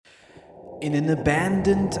In an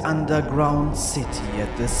abandoned underground city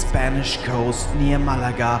at the Spanish coast near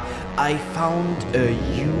Malaga, I found a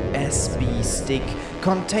USB stick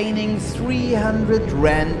containing 300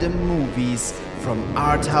 random movies, from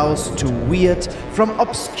art house to weird, from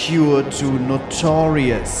obscure to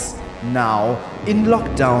notorious. Now, in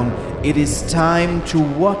lockdown, it is time to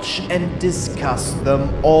watch and discuss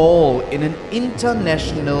them all in an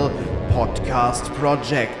international podcast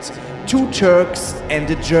project. 2 Turks and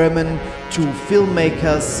a German, 2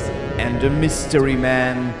 filmmakers and a mystery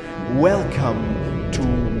man. Welcome to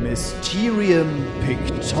Mysterium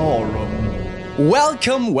Pictorum.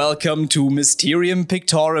 Welcome to Mysterium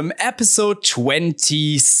Pictorum, episode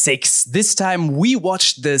 26. This time we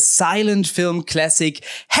watched the silent film classic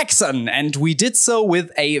HÄXAN, and we did so with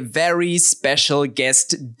a very special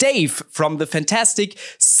guest, Dave, from the fantastic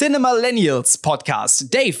Cinemallennials podcast.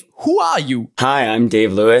 Dave, who are you? Hi, I'm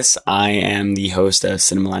Dave Lewis. I am the host of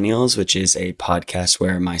Cinemallennials, which is a podcast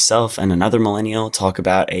where myself and another millennial talk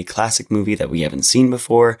about a classic movie that we haven't seen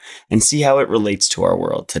before and see how it relates to our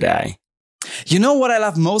world today. You know what I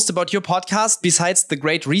love most about your podcast, besides the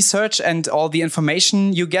great research and all the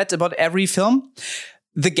information you get about every film?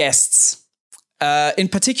 The guests. In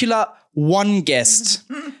particular, one guest.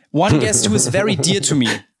 One guest who is very dear to me.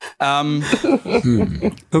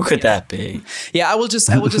 Who could that be? Yeah, I will just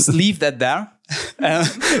leave that there.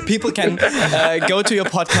 People can go to your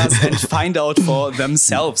podcast and find out for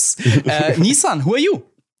themselves. Nisan, who are you?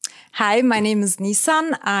 Hi, my name is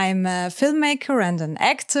Nisan. I'm a filmmaker and an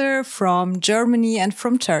actor from Germany and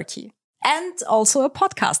from Turkey, and also a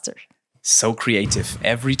podcaster. So creative.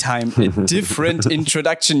 Every time a different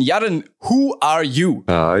introduction. Jaren, who are you?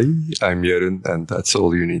 Hi, I'm Jaren, and that's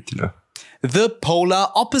all you need to know. The polar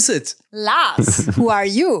opposite. Lars, who are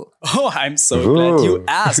you? Oh, I'm so glad you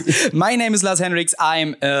asked. My name is Lars Henriks.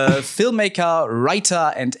 I'm a filmmaker,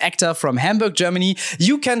 writer, and actor from Hamburg, Germany.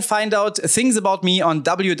 You can find out things about me on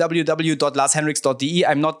www.larshenriks.de.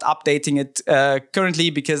 I'm not updating it currently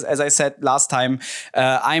because, as I said last time,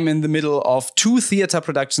 I'm in the middle of 2 theater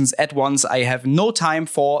productions at once. I have no time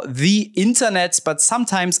for the internet, but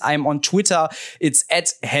sometimes I'm on Twitter. It's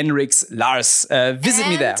 @HenriksLars. Visit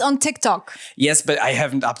me there. And on TikTok. Yes, but I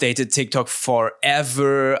haven't updated TikTok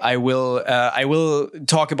forever. I will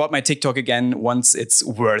talk about my TikTok again once it's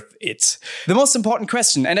worth it. The most important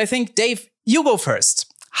question, and I think, Dave, you go first.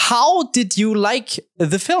 How did you like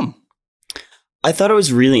the film? I thought it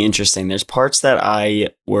was really interesting. There's parts that I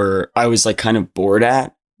was like kind of bored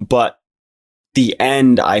at, but the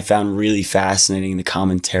end I found really fascinating. The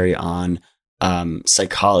commentary on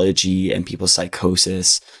psychology and people's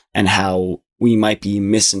psychosis and how we might be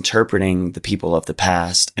misinterpreting the people of the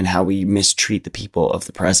past and how we mistreat the people of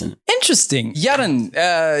the present. Interesting. Jaren,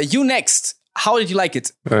 you next. How did you like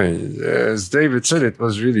it? As David said, it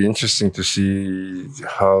was really interesting to see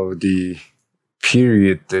how the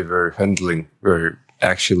period they were handling were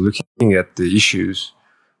actually looking at the issues.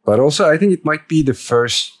 But also, I think it might be the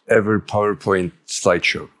first ever PowerPoint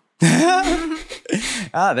slideshow.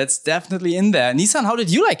 That's definitely in there. Nisan, how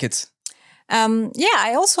did you like it?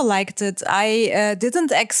 I also liked it. I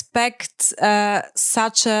didn't expect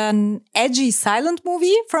such an edgy silent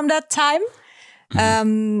movie from that time.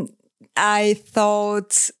 I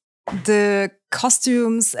thought the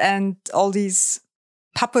costumes and all these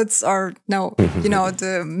puppets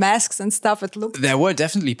the masks and stuff, there were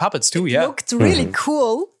definitely puppets too, yeah. Looked really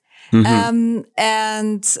cool. I'm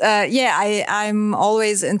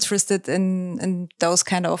always interested in those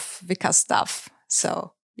kind of Vika stuff.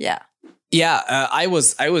 So, yeah. Yeah, I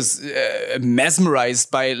was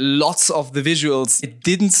mesmerized by lots of the visuals. It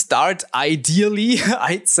didn't start ideally,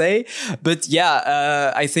 I'd say, but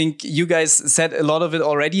I think you guys said a lot of it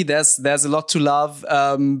already. There's a lot to love,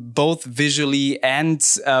 both visually and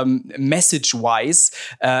message wise,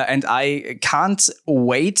 and I can't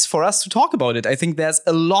wait for us to talk about it. I think there's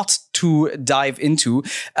a lot to dive into,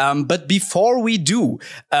 but before we do,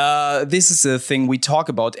 this is a thing we talk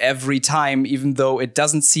about every time, even though it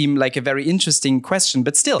doesn't seem like a very interesting question,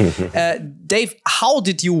 but still. Dave, how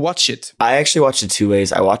did you watch it? I actually watched it 2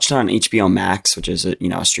 ways. I watched it on HBO Max, which is a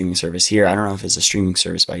streaming service here. I don't know if it's a streaming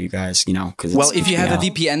service by you guys, because if you have a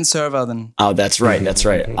VPN server, then that's right.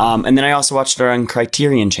 And then I also watched it on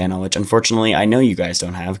Criterion channel, which unfortunately I know you guys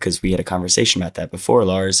don't have because we had a conversation about that before,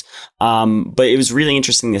 Lars. But it was really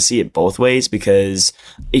interesting to see it both ways because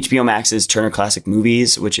HBO Max is Turner Classic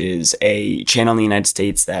Movies, which is a channel in the United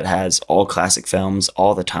States that has all classic films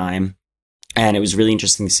all the time. And it was really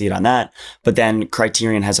interesting to see it on that. But then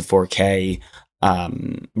Criterion has a 4K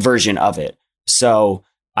version of it. So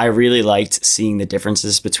I really liked seeing the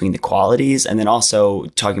differences between the qualities, and then also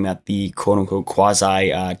talking about the quote unquote quasi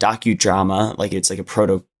docudrama, like it's like a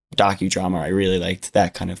proto docudrama. I really liked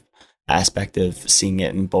that kind of aspect of seeing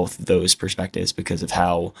it in both of those perspectives because of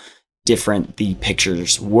how different the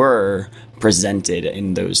pictures were presented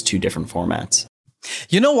in those two different formats.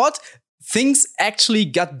 You know what? Things actually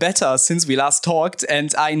got better since we last talked,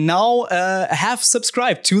 and I now have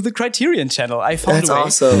subscribed to the Criterion channel. I found a way.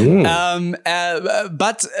 That's awesome.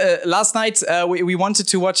 But last night we wanted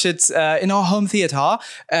to watch it in our home theater,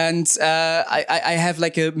 and I have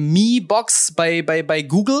like a Me box by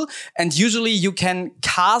Google, and usually you can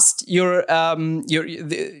cast your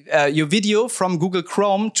video from Google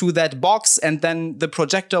Chrome to that box, and then the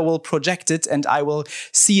projector will project it, and I will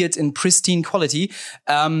see it in pristine quality.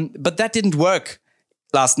 But that didn't work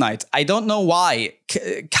last night. I don't know why.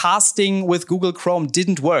 Casting with Google Chrome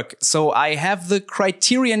didn't work. So I have the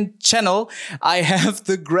Criterion channel. I have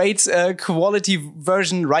the great quality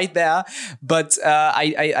version right there, but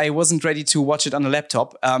I wasn't ready to watch it on a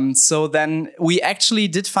laptop. So then we actually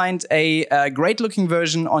did find a great looking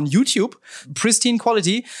version on YouTube, pristine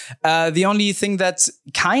quality. The only thing that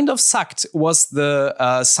kind of sucked was the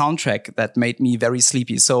soundtrack that made me very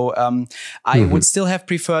sleepy. So I would still have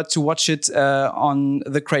preferred to watch it on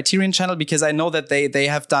the Criterion channel, because I know that they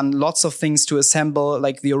have done lots of things to assemble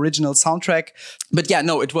like the original soundtrack. But yeah,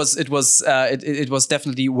 no, it was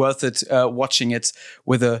definitely worth it watching it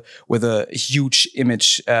with a huge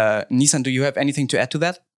image. Nissan, do you have anything to add to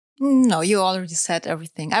that? No, you already said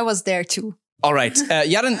everything. I was there too. All right,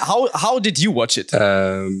 Jaren, how did you watch it?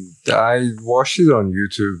 I watched it on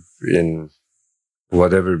YouTube in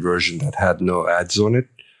whatever version that had no ads on it.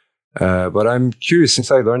 But I'm curious,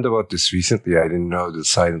 since I learned about this recently, I didn't know that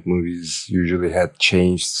silent movies usually had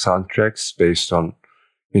changed soundtracks based on,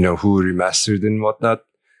 who remastered and whatnot.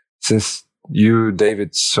 Since you,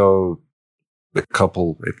 David, saw a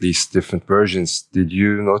couple, at least, different versions, did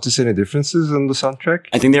you notice any differences on the soundtrack?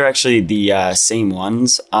 I think they're actually the same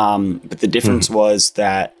ones. But the difference was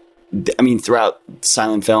that, throughout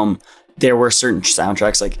silent film, there were certain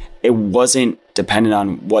soundtracks, like it wasn't dependent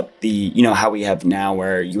on what the, how we have now,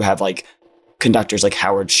 where you have like conductors like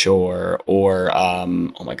Howard Shore or, oh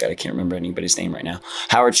my God, I can't remember anybody's name right now.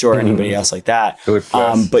 Howard Shore, anybody else like that.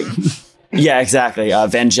 But yeah, exactly.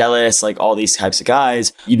 Vangelis, like all these types of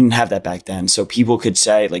guys, you didn't have that back then. So people could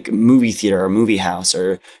say like movie theater or movie house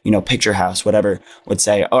or, picture house, whatever, would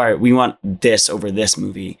say, all right, we want this over this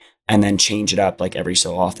movie, and then change it up like every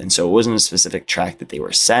so often. So it wasn't a specific track that they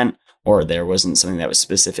were sent, or there wasn't something that was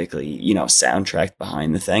specifically, soundtracked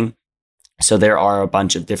behind the thing. So there are a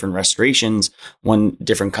bunch of different restorations when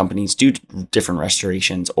different companies do different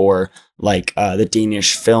restorations, or like the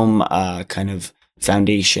Danish film kind of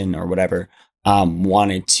foundation or whatever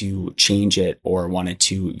wanted to change it or wanted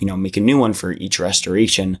to, make a new one for each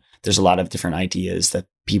restoration. There's a lot of different ideas that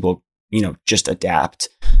people, just adapt.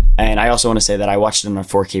 And I also want to say that I watched it on a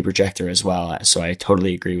 4K projector as well. So I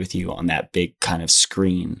totally agree with you on that big kind of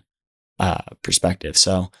screen perspective.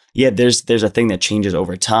 So yeah, there's a thing that changes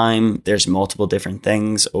over time. There's multiple different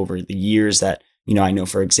things over the years that, I know,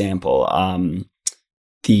 for example,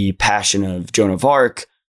 The Passion of Joan of Arc,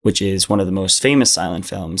 which is one of the most famous silent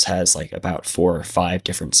films, has like about 4 or 5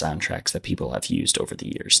 different soundtracks that people have used over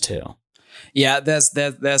the years too. Yeah, there's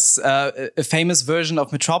a famous version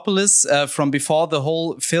of Metropolis from before the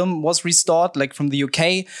whole film was restored, like from the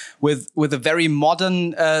UK, with a very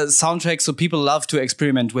modern soundtrack. So people love to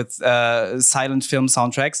experiment with silent film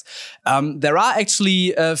soundtracks. There are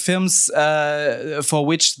actually films for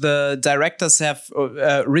which the directors have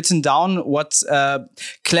written down what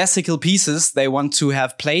classical pieces they want to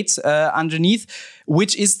have played underneath,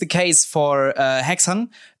 which is the case for HÄXAN.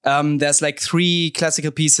 There's like 3 classical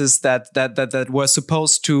pieces that were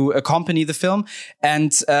supposed to accompany the film,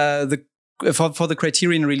 and for the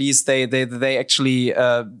Criterion release, they actually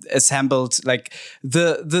assembled like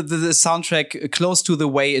the soundtrack close to the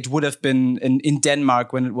way it would have been in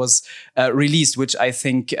Denmark when it was released, which I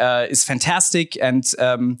think is fantastic. And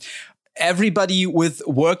everybody with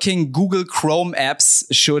working Google Chrome apps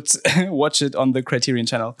should watch it on the Criterion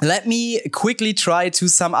channel. Let me quickly try to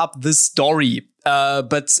sum up the story.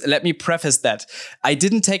 But let me preface that I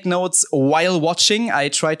didn't take notes while watching. I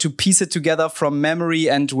tried to piece it together from memory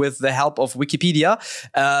and with the help of Wikipedia.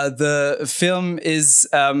 The film is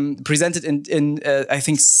presented in I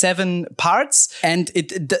think 7 parts, and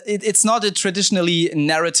it's not a traditionally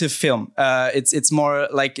narrative film. It's more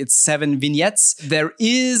like it's 7 vignettes. There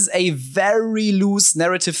is a very loose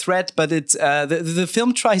narrative thread, but the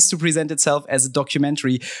film tries to present itself as a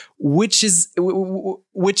documentary, which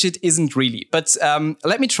it isn't really. But But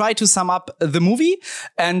let me try to sum up the movie.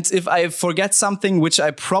 And if I forget something, which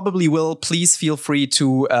I probably will, please feel free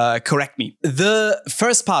to correct me. The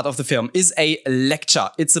first part of the film is a lecture.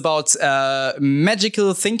 It's about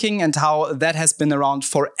magical thinking and how that has been around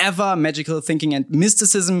forever. Magical thinking and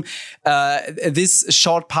mysticism. This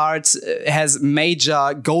short part has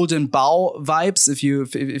major Golden Bough vibes.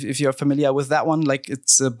 If you're familiar with that one, like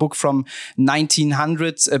it's a book from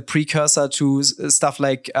 1900, a precursor to stuff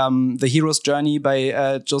like The Hero's Journey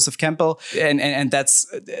by Joseph Campbell, and that's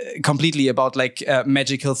completely about like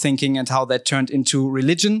magical thinking and how that turned into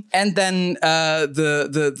religion. And then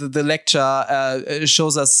the lecture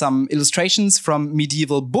shows us some illustrations from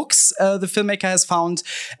medieval books the filmmaker has found,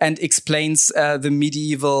 and explains the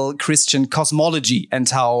medieval Christian cosmology and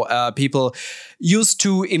how people used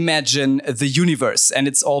to imagine the universe, and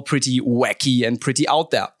it's all pretty wacky and pretty out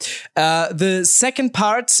there. The second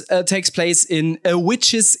part takes place in a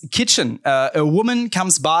witch's kitchen. A woman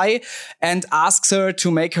comes by and asks her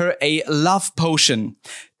to make her a love potion.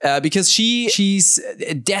 Because she's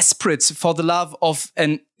desperate for the love of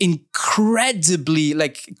an incredibly,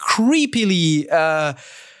 like, creepily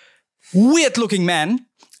weird-looking man.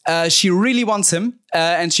 She really wants him,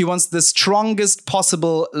 and she wants the strongest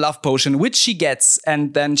possible love potion, which she gets,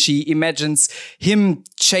 and then she imagines him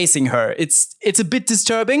chasing her. It's a bit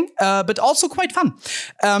disturbing, but also quite fun.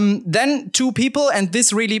 Then two people, and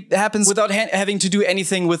this really happens without having to do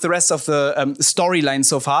anything with the rest of the storyline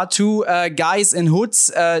so far. Two guys in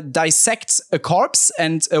hoods dissect a corpse,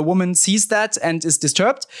 and a woman sees that and is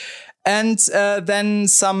disturbed. And then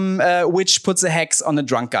some witch puts a hex on a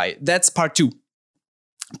drunk guy. That's part 2.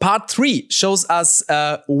 Part 3 shows us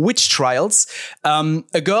witch trials.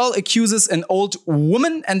 A girl accuses an old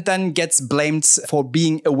woman and then gets blamed for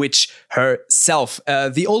being a witch herself.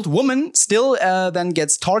 The old woman still then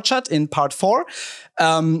gets tortured in part 4.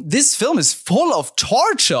 This film is full of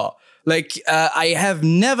torture. Like, I have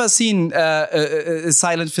never seen a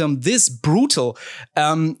silent film this brutal.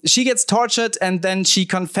 She gets tortured and then she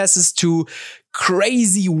confesses to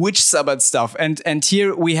crazy witch sabbat stuff. And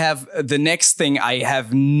here we have the next thing I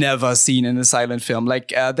have never seen in a silent film. Like,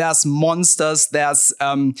 there's monsters, there's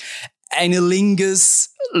analingus,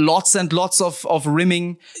 lots and lots of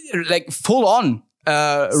rimming, like full on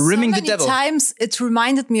rimming the devil. So many times it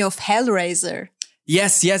reminded me of Hellraiser.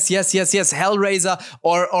 Yes. Hellraiser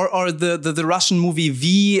or the Russian movie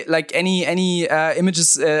V, like any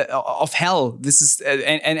images of hell. This is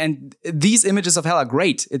and these images of hell are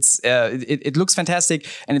great. It looks fantastic,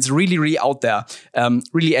 and it's really out there.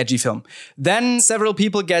 Really edgy film. Then several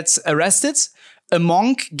people get arrested. A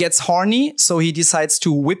monk gets horny, so he decides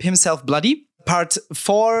to whip himself bloody. Part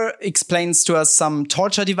 4 explains to us some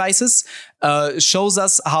torture devices, shows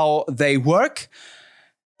us how they work.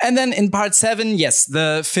 And then in part 7, yes,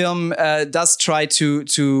 the film does try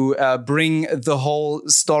to bring the whole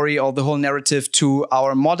story or the whole narrative to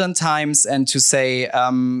our modern times and to say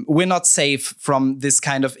we're not safe from this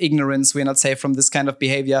kind of ignorance. We're not safe from this kind of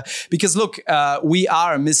behavior. Because look, we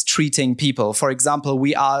are mistreating people. For example,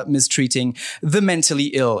 we are mistreating the mentally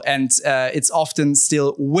ill. And it's often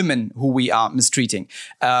still women who we are mistreating,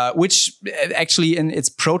 which actually in its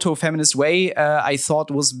proto-feminist way, I thought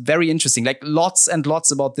was very interesting. Like lots and lots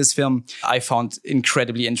about this film I found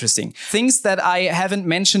incredibly interesting. Things that I haven't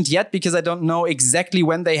mentioned yet because I don't know exactly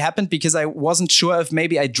when they happened, because I wasn't sure if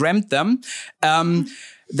maybe I dreamt them.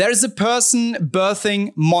 There's a person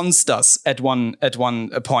birthing monsters at one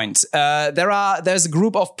point. There's a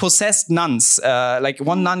group of possessed nuns. Like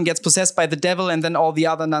one nun gets possessed by the devil, and then all the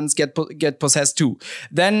other nuns get possessed too.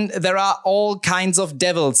 Then there are all kinds of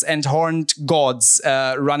devils and horned gods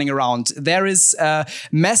running around. There is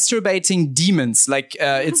masturbating demons. Like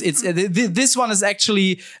this one is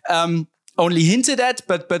actually only hinted at,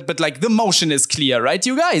 but like the motion is clear, right,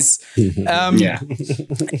 you guys? Yeah.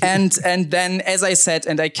 And then, as I said,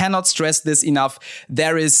 and I cannot stress this enough,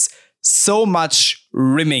 there is so much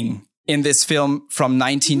rimming in this film from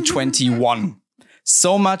 1921.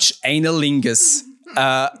 So much analingus.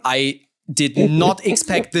 I did not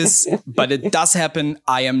expect this, but it does happen.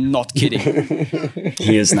 I am not kidding.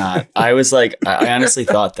 He is not. I was like, I honestly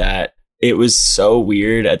thought that it was so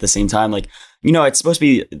weird at the same time. Like, you know, it's supposed to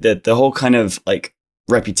be that the whole kind of like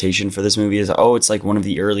reputation for this movie is, oh, it's like one of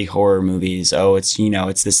the early horror movies. Oh, it's, you know,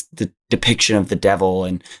 it's the depiction of the devil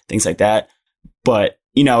and things like that. But,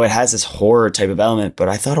 you know, it has this horror type of element, but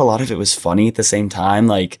I thought a lot of it was funny at the same time.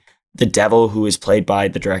 Like the devil, who was played by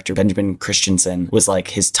the director Benjamin Christensen, was like,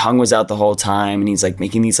 his tongue was out the whole time and he's like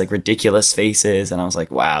making these like ridiculous faces. And I was like,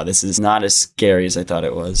 wow, this is not as scary as I thought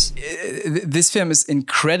it was. This film is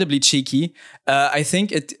incredibly cheeky. I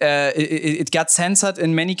think it got censored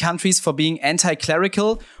in many countries for being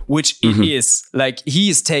anti-clerical, which it is. Like, he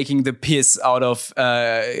is taking the piss out of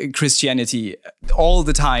Christianity all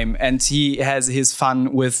the time, and he has his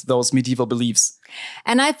fun with those medieval beliefs.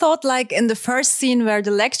 And I thought, like, in the first scene where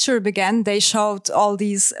the lecture began, they showed all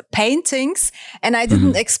these paintings, and I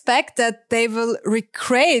didn't expect that they will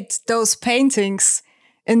recreate those paintings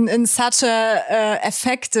in such a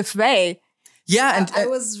effective way. Yeah, and I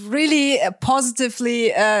was really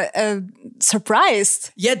positively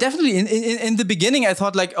surprised. Yeah, definitely. In the beginning, I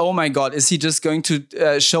thought like, oh my God, is he just going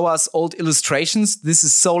to show us old illustrations? This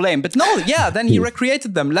is so lame. But no, yeah, then he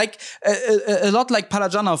recreated them. Like a lot like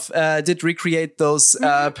Parajanov did recreate those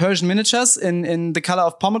Persian miniatures in the color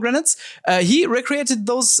of pomegranates. He recreated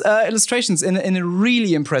those illustrations in a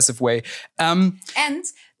really impressive way. And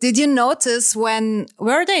did you notice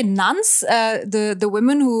were they nuns, the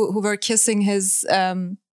women who were kissing his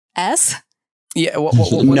ass? Yeah.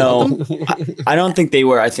 No, I don't think they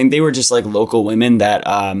were. I think they were just like local women that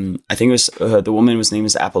I think it was the woman was named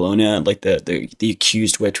as Apollonia. Like the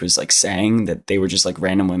accused witch was like saying that they were just like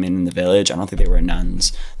random women in the village. I don't think they were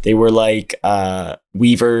nuns. They were like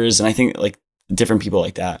weavers, and I think like different people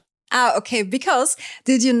like that. Ah, okay. Because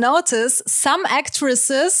did you notice some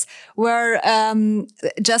actresses were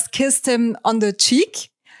just kissed him on the cheek,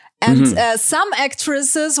 and some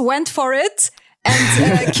actresses went for it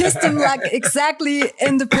and kissed him like exactly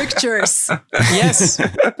in the pictures. Yes,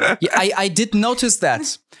 I did notice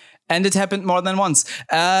that. And it happened more than once.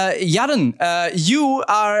 Jaren, you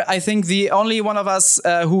are, I think, the only one of us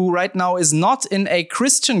who right now is not in a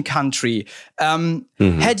Christian country.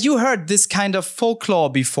 Had you heard this kind of folklore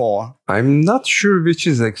before? I'm not sure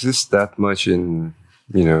witches exist that much in,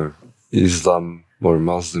 Islam or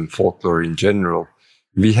Muslim folklore in general.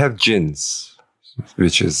 We have jinns,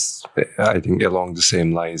 which is, I think, along the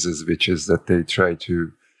same lines as witches, that they try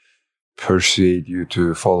to persuade you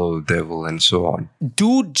to follow the devil and so on.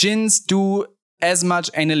 Do jinns do as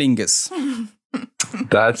much analingus?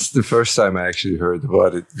 That's the first time I actually heard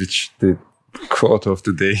about it, which the quote of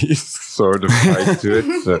the day is sort of tied to it.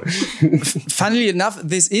 So. Funnily enough,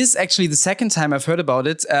 this is actually the second time I've heard about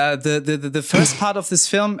it. The first part of this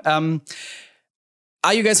film.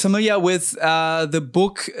 Are you guys familiar with the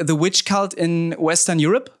book The Witch Cult in Western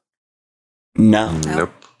Europe? No.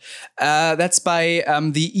 Nope. That's by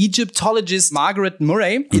the Egyptologist Margaret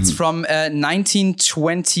Murray. It's from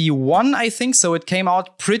 1921, I think. So it came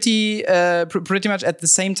out pretty much at the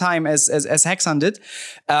same time as HÄXAN did.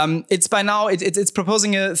 It's by now it's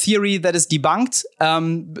proposing a theory that is debunked.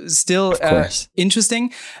 Still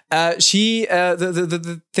interesting.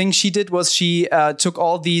 The thing she did was she took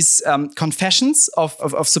all these confessions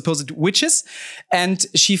of supposed witches, and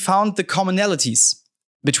she found the commonalities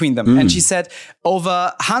between them. And she said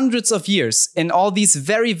over hundreds of years in all these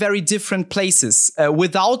very, very different places,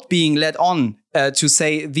 without being led on to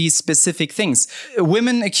say these specific things,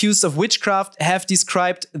 women accused of witchcraft have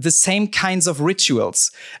described the same kinds of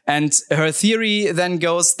rituals. And her theory then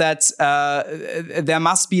goes that there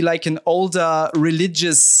must be like an older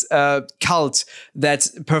religious cult that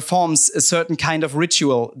performs a certain kind of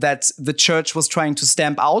ritual that the church was trying to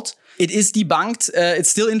stamp out. It is debunked. It's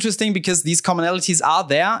still interesting because these commonalities are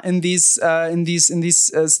there in these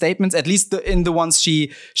statements. At least in the ones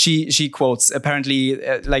she quotes. Apparently,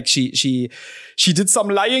 like she did some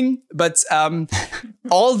lying, but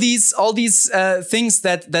all these things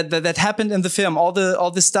that happened in the film, all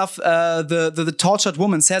the stuff the tortured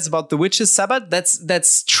woman says about the witches' Sabbath, that's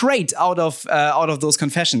straight out of those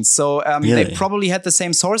confessions. So really? They probably had the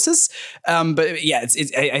same sources. But yeah,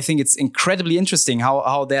 I think it's incredibly interesting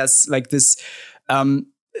how there's like this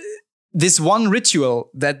one ritual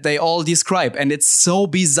that they all describe, and it's so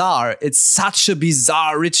bizarre. It's such a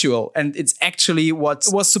bizarre ritual, and it's actually what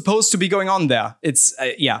was supposed to be going on there. It's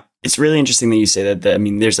It's really interesting that you say that. I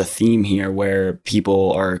mean, there's a theme here where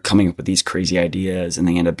people are coming up with these crazy ideas and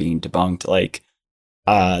they end up being debunked. Like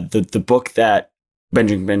the book that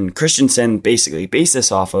Benjamin Christensen basically based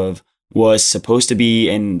this off of was supposed to be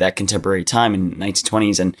in that contemporary time in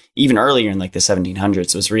 1920s and even earlier in like the 1700s.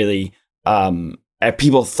 It was really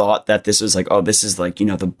people thought that this was like, oh, this is like,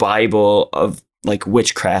 the Bible of like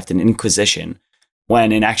witchcraft and Inquisition,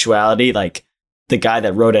 when in actuality, like the guy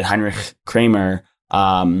that wrote it, Heinrich Kramer,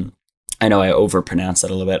 I know I overpronounced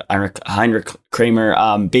that a little bit. Heinrich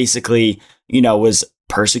Kramer, basically, was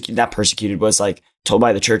persecuted, was like told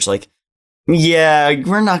by the church, like, yeah,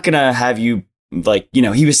 we're not going to have you like, you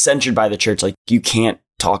know, he was censured by the church. Like, you can't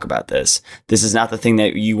talk about this. This is not the thing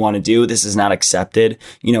that you want to do. This is not accepted.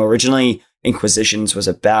 You know, originally Inquisitions was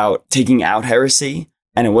about taking out heresy,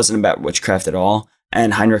 and it wasn't about witchcraft at all.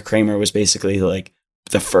 And Heinrich Kramer was basically like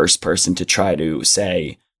the first person to try to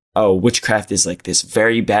say, oh, witchcraft is like this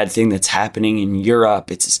very bad thing that's happening in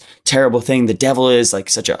Europe. It's this terrible thing. The devil is like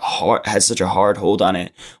has such a hard hold on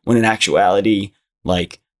it. When in actuality,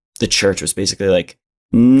 like, the church was basically like,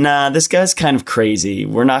 nah, this guy's kind of crazy.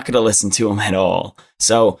 We're not going to listen to him at all.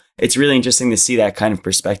 So it's really interesting to see that kind of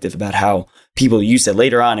perspective about how people used it.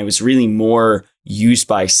 Later on, it was really more used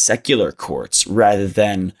by secular courts rather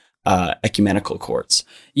than ecumenical courts.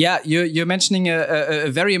 Yeah, you're mentioning a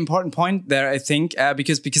very important point there, I think,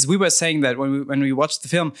 because we were saying that when we watched the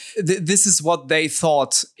film, this is what they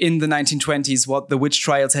thought in the 1920s, what the witch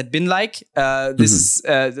trials had been like. This is,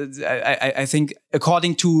 I think,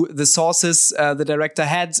 according to the sources the director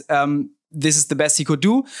had, this is the best he could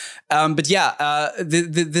do. But yeah,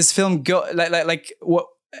 this film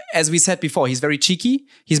as we said before, he's very cheeky.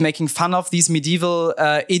 He's making fun of these medieval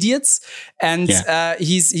idiots, and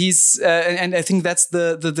and I think that's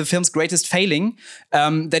the film's greatest failing,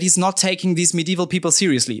 that he's not taking these medieval people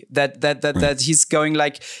seriously. That he's going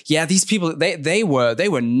like, yeah, these people they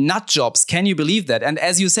were nut jobs. Can you believe that? And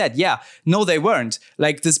as you said, yeah, no, they weren't.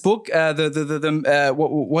 Like this book,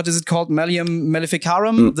 what is it called?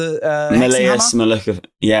 Maleficarum, Malleus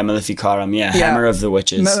Maleficarum, Hammer of the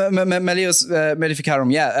Witches. Malleus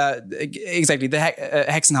Maleficarum, exactly, the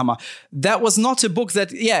Hexenhammer. That was not a book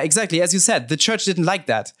that, exactly, as you said, the church didn't like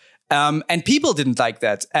that. And people didn't like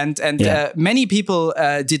that. And many people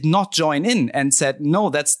did not join in and said,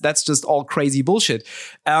 no, that's just all crazy bullshit.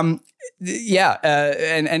 And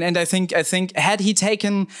I think had he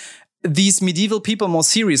taken these medieval people more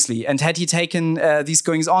seriously, and had he taken these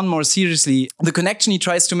goings on more seriously, the connection he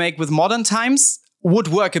tries to make with modern times would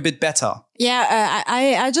work a bit better. Yeah,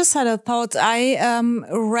 I just had a thought. I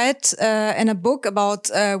read in a book about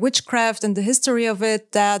witchcraft and the history of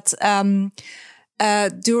it that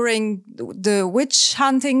during the witch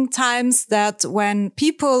hunting times, that when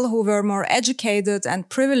people who were more educated and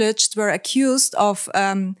privileged were accused of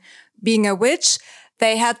being a witch,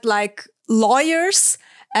 they had like lawyers,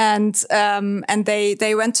 and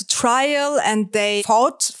they went to trial and they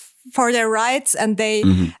fought for their rights, and they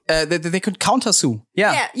could countersue.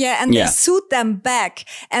 They sued them back.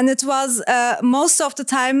 And it was most of the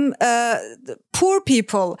time poor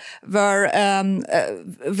people were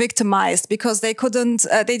victimized because they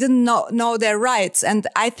didn't know their rights. And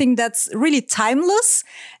I think that's really timeless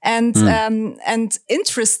and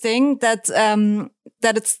interesting that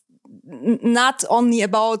it's not only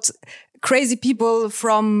about crazy people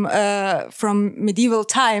from medieval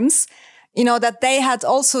times. You know, that they had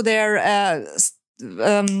also their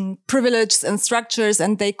privileges and structures,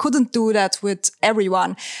 and they couldn't do that with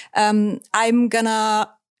everyone. I'm gonna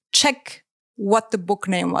check what the book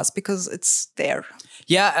name was because it's there.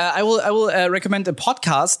 Yeah, I will recommend a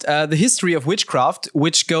podcast, The History of Witchcraft,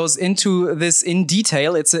 which goes into this in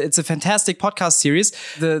detail. It's a fantastic podcast series.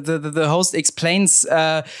 The host explains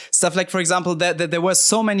stuff like, for example, that there were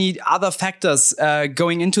so many other factors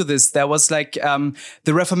going into this. There was like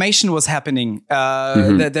the Reformation was happening.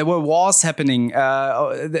 There were wars happening,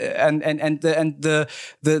 and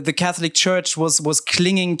the Catholic Church was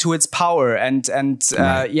clinging to its power, and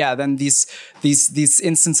then these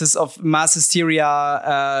instances of mass hysteria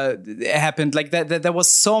happened. Like that there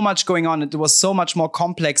was so much going on. It was so much more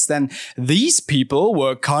complex than these people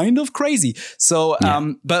were kind of crazy. So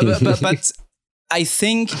but I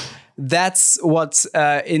think that's what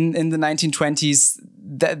in the 1920s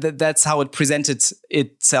that's how it presented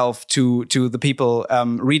itself to the people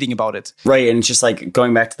reading about it. Right, and it's just like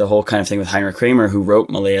going back to the whole kind of thing with Heinrich Kramer, who wrote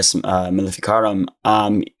Malleus Maleficarum.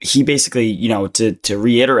 He basically, you know, to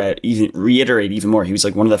reiterate even more, he was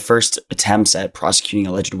like one of the first attempts at prosecuting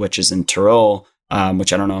alleged witches in Tyrol,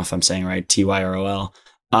 which I don't know if I'm saying right, Tyrol.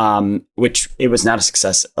 Which it was not a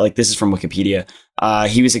success. Like, this is from Wikipedia.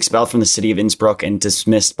 He was expelled from the city of Innsbruck and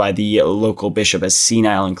dismissed by the local bishop as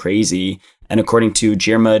senile and crazy. And according to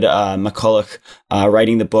Jermud McCulloch,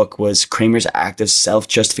 writing the book was Kramer's act of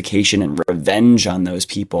self-justification and revenge on those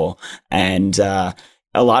people. And a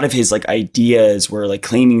lot of his like ideas were like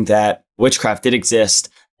claiming that witchcraft did exist.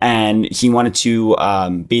 And he wanted to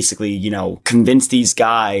basically, you know, convince these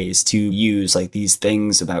guys to use like these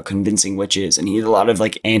things about convincing witches. And he had a lot of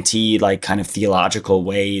like like kind of theological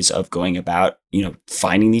ways of going about, you know,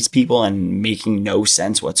 finding these people and making no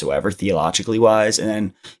sense whatsoever theologically wise. And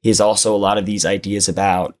then he has also a lot of these ideas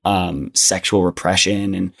about sexual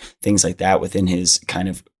repression and things like that within his kind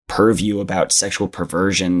of purview about sexual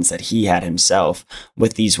perversions that he had himself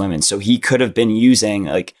with these women. So he could have been using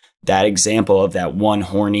like that example of that one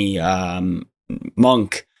horny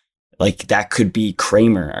monk. Like that could be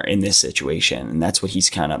Kramer in this situation. And that's what he's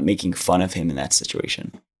kind of making fun of him in that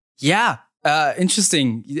situation. Yeah.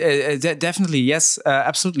 Interesting. Definitely. Yes,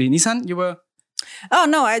 absolutely. Nissan, you were... Oh,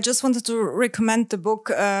 no, I just wanted to recommend the book,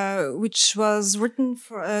 which was written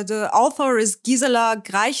for, the author is Gisela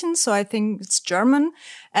Greichen, so I think it's German.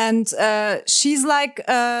 And, she's like,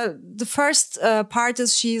 the first, part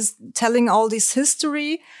is she's telling all this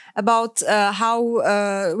history about,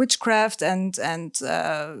 how, witchcraft and,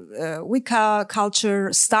 Wicca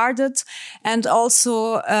culture started. And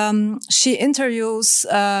also, she interviews,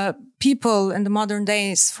 people in the modern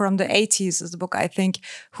days from the 80s is the book, I think,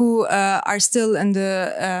 who, are still in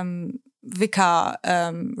the, Wicca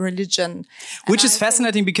religion, which is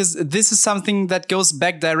fascinating because this is something that goes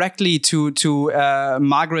back directly to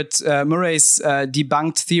Margaret Murray's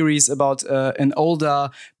debunked theories about an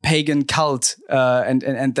older pagan cult,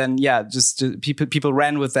 and then just people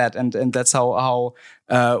ran with that, and that's how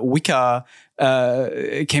Wicca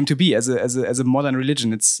came to be as a modern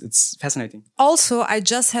religion. It's fascinating. Also, I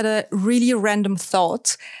just had a really random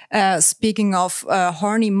thought. Speaking of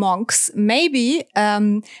horny monks, maybe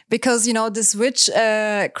because these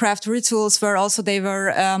witchcraft rituals were also they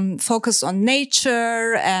were focused on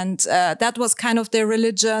nature, and that was kind of their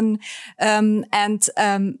religion. And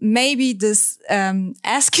maybe this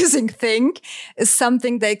ass-kissing thing is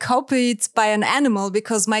something they copied by an animal,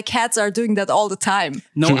 because my cats are doing that all the time.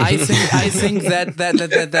 No, I think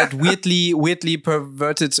that weirdly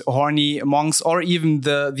perverted horny monks, or even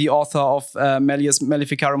the author of Malleus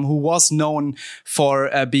Maleficarum, who was known for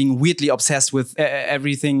being weirdly obsessed with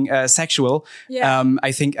everything sexual. Yeah.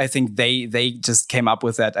 I think they just came up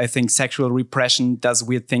with that. I think sexual repression does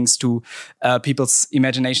weird things to people's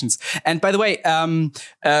imaginations. And by the way,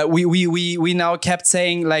 we now kept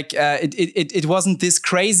saying like it wasn't this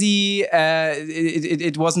crazy.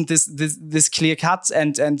 It wasn't this clear cut,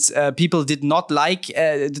 and people did not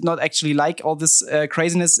actually like all this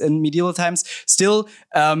craziness in medieval times. Still,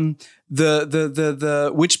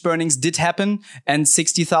 the witch burnings did happen, and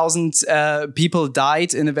 60,000 people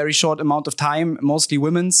died in a very short amount of time, mostly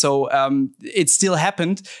women. So it still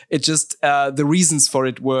happened. It just the reasons for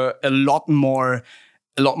it were a lot more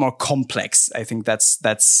complex. I think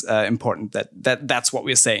that's important. That's what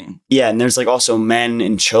we're saying. Yeah, and there's like also men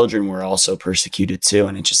and children were also persecuted too,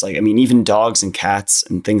 and it's just like, I mean, even dogs and cats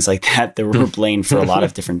and things like that, they were blamed for a lot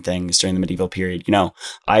of different things during the medieval period.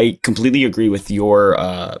 I completely agree with your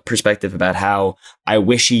perspective about how I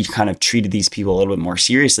wish he kind of treated these people a little bit more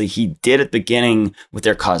seriously. He did at the beginning with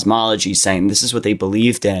their cosmology, saying this is what they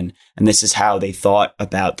believed in and this is how they thought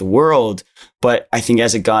about the world. But I think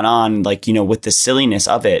as it gone on, like, with the silliness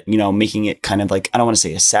of it, making it kind of like, I don't want to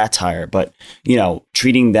say a satire, but,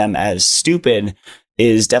 treating them as stupid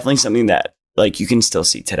is definitely something that like you can still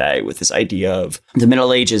see today with this idea of the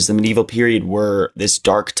Middle Ages, the medieval period were this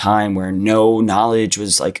dark time where no knowledge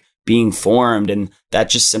was like being formed. And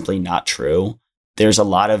that's just simply not true. There's a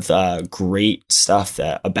lot of great stuff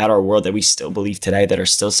about our world that we still believe today that are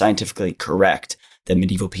still scientifically correct that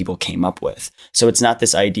medieval people came up with. So it's not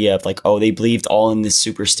this idea of like, oh, they believed all in this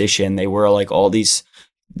superstition. They were like all these,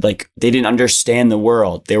 like they didn't understand the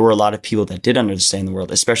world. There were a lot of people that did understand the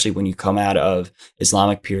world, especially when you come out of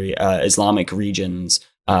Islamic regions,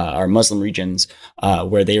 or Muslim regions,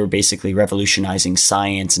 where they were basically revolutionizing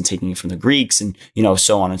science and taking it from the Greeks and,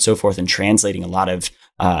 so on and so forth, and translating a lot of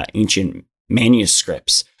ancient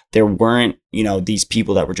manuscripts. There weren't, these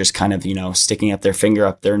people that were just kind of, sticking up their finger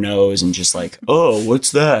up their nose and just like, oh,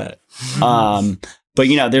 what's that? But,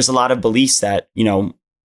 there's a lot of beliefs that,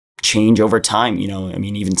 change over time. I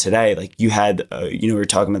mean, even today, like you had, we were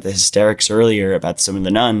talking about the hysterics earlier about some of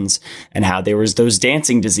the nuns and how there was those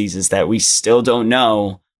dancing diseases that we still don't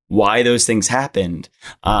know why those things happened.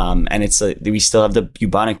 And it's like we still have the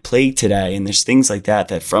bubonic plague today. And there's things like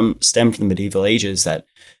that stem from the medieval ages that,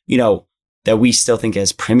 that we still think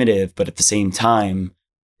as primitive, but at the same time,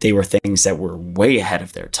 they were things that were way ahead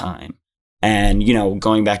of their time. And,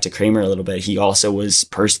 going back to Kramer a little bit, he also was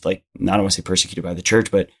I don't want to say persecuted by the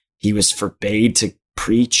church, but he was forbade to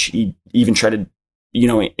preach. He even tried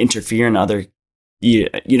to, interfere in other,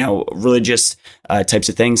 religious types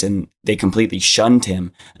of things, and they completely shunned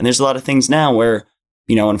him. And there's a lot of things now where,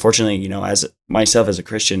 unfortunately, as myself as a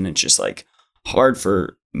Christian, it's just like hard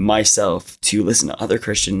for myself to listen to other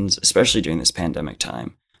Christians, especially during this pandemic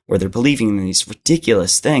time, where they're believing in these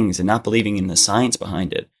ridiculous things and not believing in the science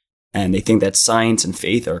behind it. And they think that science and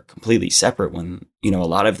faith are completely separate when, a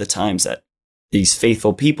lot of the times that these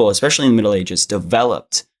faithful people, especially in the Middle Ages,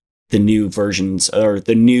 developed the new versions or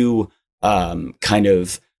the new kind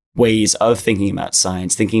of ways of thinking about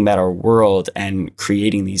science, thinking about our world, and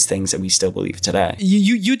creating these things that we still believe today.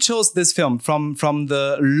 You chose this film from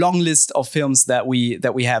the long list of films that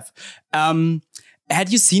we have. Had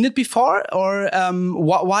you seen it before, or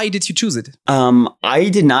why did you choose it? I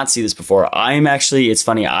did not see this before. It's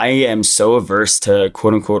funny, I am so averse to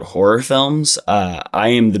quote unquote horror films. I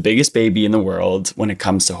am the biggest baby in the world when it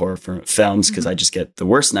comes to horror films because I just get the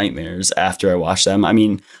worst nightmares after I watch them. I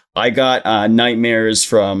mean, I got nightmares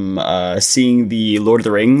from seeing the Lord of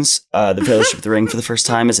the Rings, the Fellowship of the Ring for the first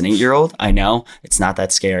time as an 8-year-old. I know it's not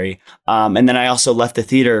that scary. And then I also left the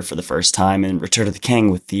theater for the first time in Return of the King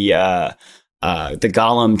with the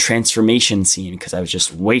Gollum transformation scene because I was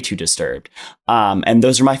just way too disturbed. And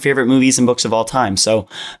those are my favorite movies and books of all time. So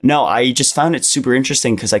no, I just found it super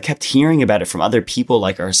interesting because I kept hearing about it from other people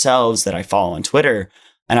like ourselves that I follow on Twitter.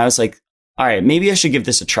 And I was like, all right, maybe I should give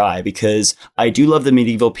this a try because I do love the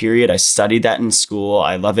medieval period. I studied that in school.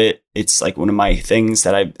 I love it. It's like one of my things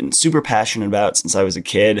that I've been super passionate about since I was a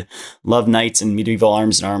kid. Love knights and medieval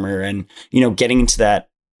arms and armor. And, getting into that,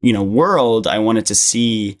 world, I wanted to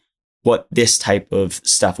see what this type of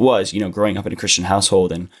stuff was, growing up in a Christian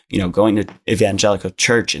household and, going to evangelical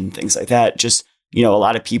church and things like that. Just, a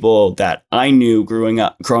lot of people that I knew growing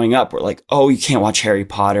up were like, oh, you can't watch Harry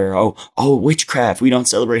Potter. Oh, witchcraft. We don't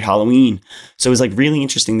celebrate Halloween. So it was like really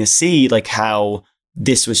interesting to see like how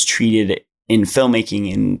this was treated in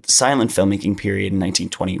filmmaking, in silent filmmaking period in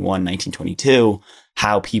 1921, 1922,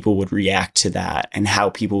 how people would react to that and how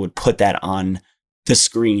people would put that on the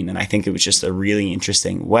screen. And I think it was just a really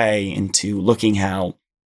interesting way into looking how,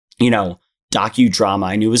 docudrama,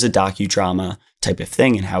 I knew it was a docudrama type of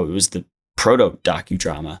thing and how it was the proto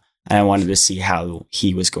docudrama. And I wanted to see how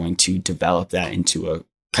he was going to develop that into a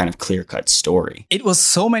kind of clear-cut story. It was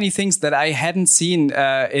so many things that I hadn't seen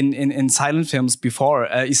in silent films before,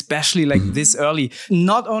 especially like this early.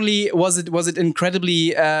 Not only was it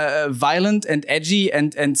incredibly violent and edgy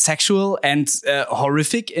and sexual and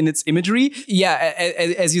horrific in its imagery. Yeah,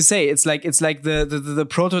 as you say, it's like the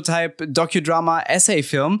prototype docudrama essay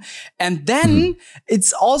film, and then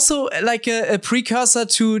it's also like a precursor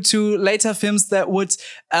to later films that would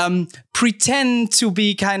pretend to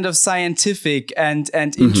be kind of scientific and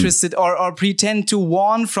interested or pretend to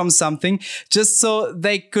warn from something just so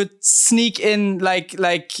they could sneak in like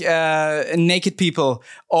naked people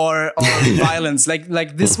or violence.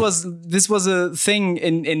 Like this was a thing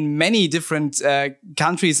in many different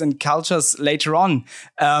countries and cultures later on.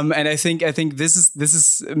 And I think this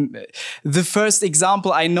is the first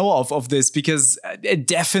example I know of this, because it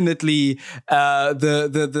definitely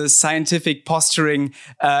the scientific posturing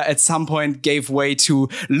at some point gave way to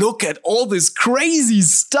look at all this crazy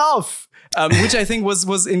stuff, which I think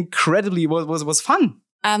was incredibly was fun.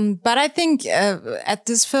 But I think at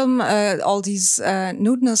this film, all these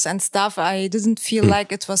nudeness and stuff, I didn't feel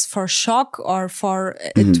like it was for shock or for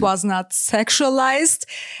it was not sexualized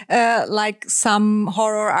like some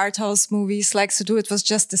horror art house movies likes to do. It was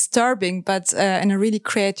just disturbing, but in a really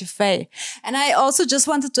creative way. And I also just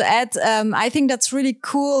wanted to add, I think that's really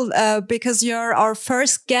cool because you're our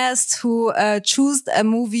first guest who chose a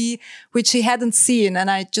movie which he hadn't seen.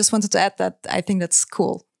 And I just wanted to add that I think that's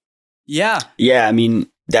cool. Yeah. Yeah. I mean,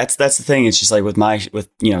 that's the thing. It's just like with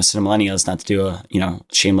Cinema Millennials, not to do a,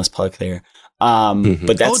 shameless plug there.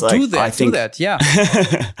 But that's do that. Yeah.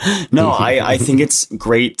 No, I think it's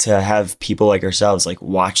great to have people like ourselves, like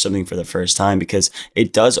watch something for the first time, because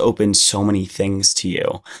it does open so many things to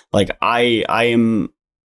you. Like I'm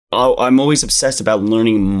always obsessed about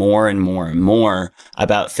learning more and more and more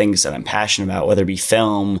about things that I'm passionate about, whether it be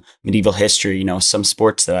film, medieval history, some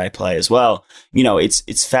sports that I play as well.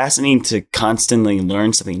 It's fascinating to constantly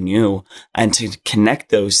learn something new and to connect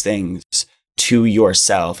those things to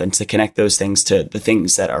yourself and to connect those things to the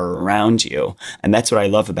things that are around you. And that's what I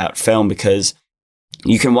love about film, because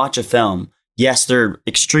you can watch a film. Yes, they're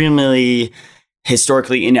extremely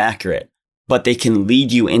historically inaccurate, but they can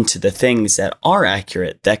lead you into the things that are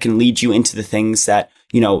accurate, that can lead you into the things that,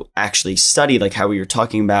 actually study, like how we were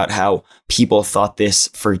talking about how people thought this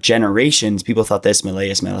for generations. People thought this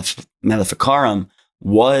Malleus Maleficarum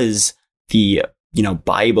was the,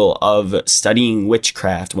 Bible of studying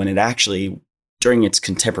witchcraft, when it actually, during its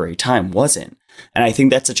contemporary time, wasn't. And I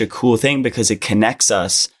think that's such a cool thing because it connects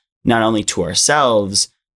us not only to ourselves,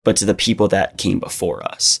 but to the people that came before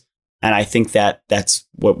us. And I think that that's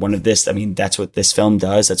what that's what this film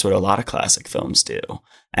does. That's what a lot of classic films do.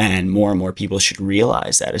 And more people should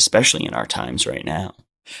realize that, especially in our times right now.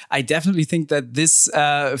 I definitely think that this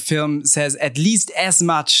film says at least as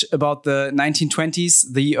much about the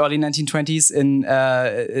 1920s, the early 1920s in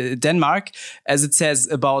Denmark, as it says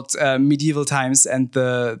about medieval times and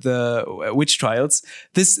the witch trials.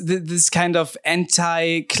 This kind of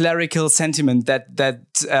anti-clerical sentiment that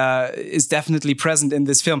is definitely present in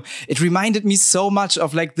this film. It reminded me so much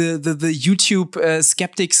of like the YouTube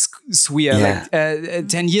skeptics sphere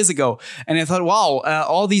 10 years ago, and I thought, wow,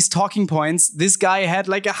 all these talking points this guy had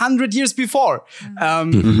like 100 years before.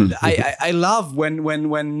 I love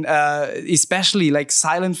when especially like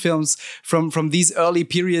silent films from these early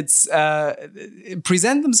periods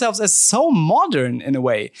present themselves as so modern in a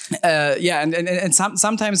way. And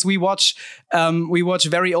sometimes we watch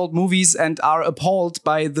very old movies and are appalled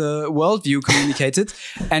by the worldview communicated.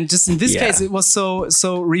 And just in this case, it was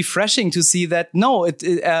so refreshing to see that no,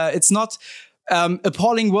 it's not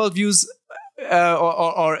appalling worldviews.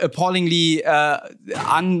 Or appallingly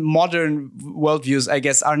unmodern worldviews, I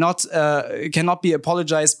guess, are not cannot be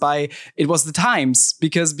apologized by. It was the times,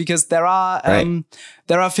 because there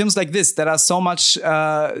are films like this that are so much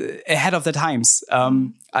ahead of the times.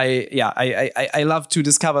 I love to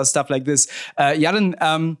discover stuff like this.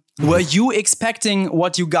 Jaren, were you expecting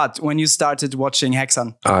what you got when you started watching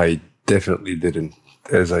HÄXAN? I definitely didn't.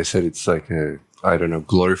 As I said, it's like a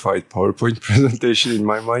glorified PowerPoint presentation in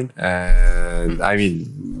my mind. And I mean,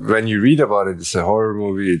 when you read about it, it's a horror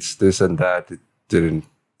movie, it's this and that. It didn't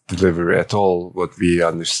deliver at all what we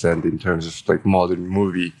understand in terms of like modern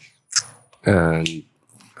movie. And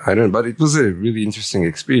I don't know, but it was a really interesting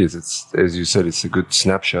experience. It's, as you said, it's a good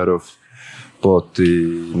snapshot of both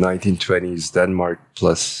the 1920s Denmark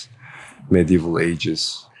plus medieval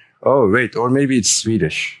ages. Oh, wait, or maybe it's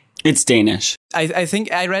Swedish. It's Danish. I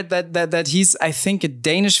think I read that he's, I think, a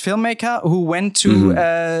Danish filmmaker who went to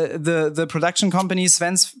the production company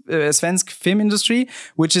Svensk Film Industry,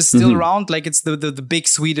 which is still around. Like it's the big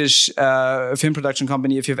Swedish film production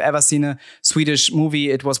company. If you've ever seen a Swedish movie,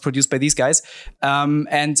 it was produced by these guys,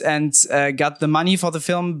 and got the money for the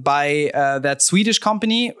film by that Swedish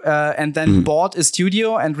company, and then bought a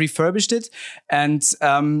studio and refurbished it. And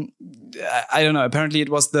I don't know. Apparently, it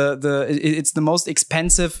was it's the most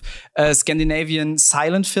expensive Scandinavian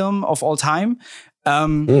silent film of all time.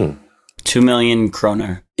 2 million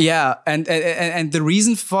kroner. Yeah, and the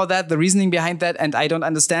reasoning behind that, and I don't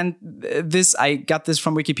understand this. I got this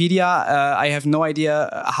from Wikipedia. I have no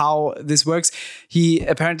idea how this works. He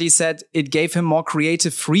apparently said it gave him more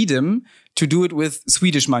creative freedom to do it with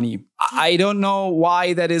Swedish money. I don't know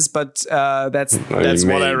why that is, but that's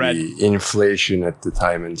what I read. Inflation at the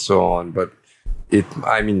time and so on, but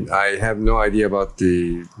I have no idea about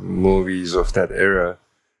the movies of that era,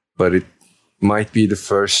 but it might be the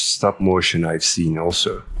first stop motion I've seen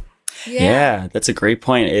also. Yeah, that's a great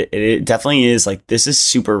point. It definitely is. Like, this is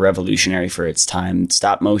super revolutionary for its time.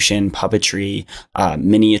 Stop motion, puppetry,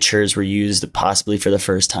 miniatures were used possibly for the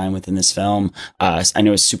first time within this film. I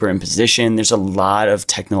know it's superimposition. There's a lot of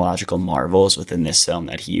technological marvels within this film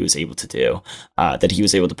that he was able to do, that he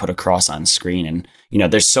was able to put across on screen. And, you know,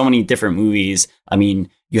 there's so many different movies. I mean,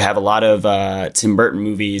 you have a lot of Tim Burton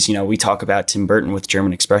movies. You know, we talk about Tim Burton with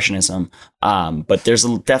German Expressionism, but there's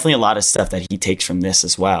definitely a lot of stuff that he takes from this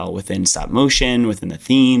as well, within stop motion, within the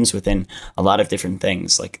themes, within a lot of different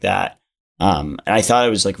things like that. And I thought it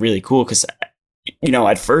was like really cool because, you know,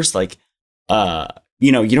 at first, like,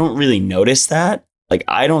 you know, you don't really notice that. Like,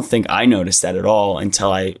 I don't think I noticed that at all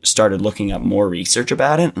until I started looking up more research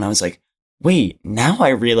about it. And I was like, wait, now I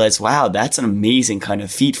realize, wow, that's an amazing kind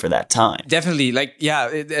of feat for that time. Definitely, like, yeah,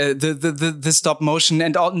 the stop motion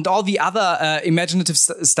and all the other imaginative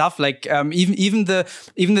stuff, like even the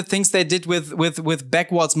things they did with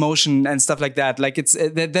backwards motion and stuff like that. Like it's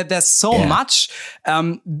there's so much.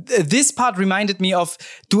 This part reminded me of.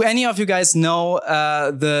 Do any of you guys know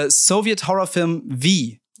the Soviet horror film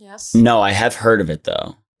V? Yes. No, I have heard of it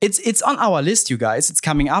though. It's on our list, you guys. It's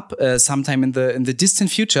coming up sometime in the distant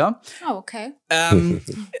future. Oh, okay.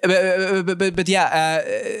 But yeah,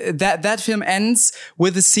 that film ends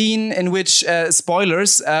with a scene in which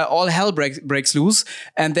spoilers, all hell breaks loose,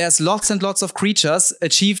 and there's lots and lots of creatures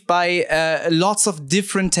achieved by lots of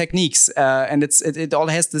different techniques, and it all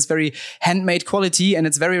has this very handmade quality, and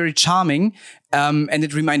it's very, very charming. And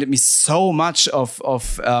it reminded me so much of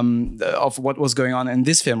what was going on in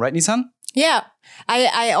this film, right, Nisan? Yeah,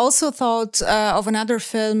 I also thought of another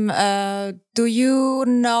film. Do you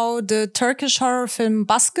know the Turkish horror film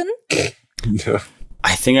Baskın? No.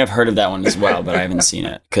 I think I've heard of that one as well, but I haven't seen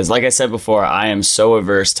it. Because like I said before, I am so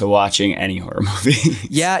averse to watching any horror movie.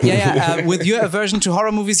 Yeah. With your aversion to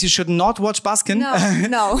horror movies, you should not watch Baskin.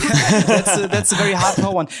 No. That's a very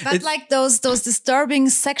hardcore one. But like those disturbing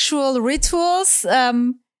sexual rituals.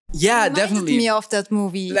 Yeah, reminded definitely. me of that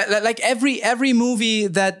movie. Like every movie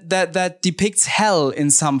that depicts hell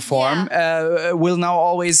in some form will now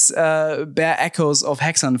always bear echoes of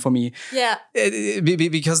HÄXAN for me. Yeah,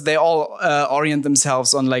 because they all orient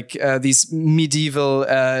themselves on like these medieval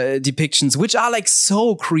depictions, which are like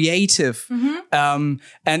so creative. And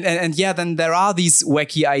yeah, then there are these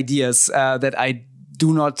wacky ideas that I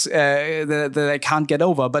do not that I can't get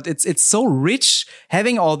over, but it's so rich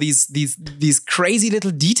having all these crazy little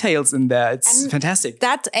details in there. It's fantastic.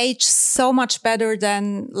 That aged so much better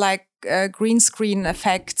than like green screen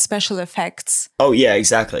effects, special effects. Oh yeah,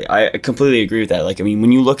 exactly. I completely agree with that. Like, I mean,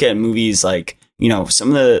 when you look at movies like, you know, some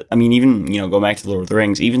of the, I mean, even, you know, go back to Lord of the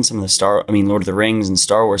Rings, even some of the Lord of the Rings and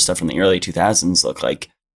Star Wars stuff from the early 2000s look like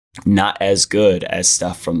not as good as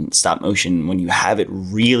stuff from stop motion when you have it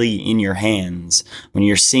really in your hands, when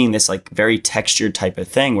you're seeing this like very textured type of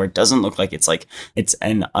thing where it doesn't look like it's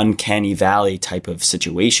an uncanny valley type of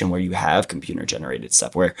situation where you have computer generated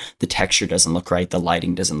stuff where the texture doesn't look right, the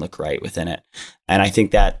lighting doesn't look right within it. And I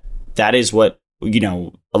think that is what, you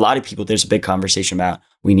know, a lot of people, there's a big conversation about,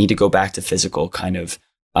 we need to go back to physical kind of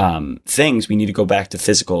things. We need to go back to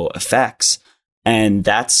physical effects. And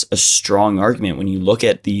that's a strong argument when you look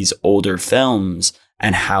at these older films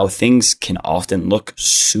and how things can often look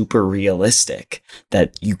super realistic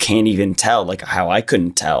that you can't even tell, like how I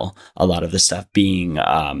couldn't tell a lot of the stuff being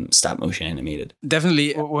stop motion animated.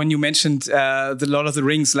 Definitely. When you mentioned the Lord of the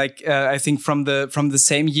Rings, like I think from the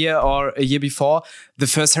same year or a year before, the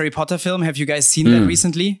first Harry Potter film, have you guys seen that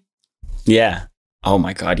recently? Yeah. Oh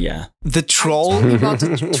my God, yeah. The troll. About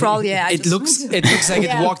the troll, yeah. It looks like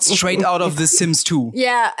it walked straight out of The Sims 2.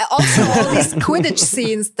 Yeah, also all these Quidditch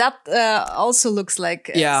scenes, that also looks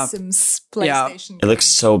like Sims PlayStation. It looks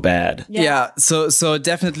so bad. Yeah, so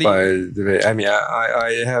definitely. By the way, I mean,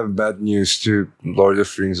 I have bad news too. Lord of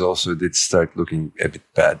the Rings also did start looking a bit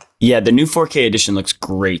bad. Yeah, the new 4K edition looks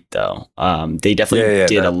great though. They definitely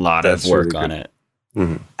did a lot of work really on it.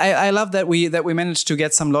 Mm-hmm. I love that we managed to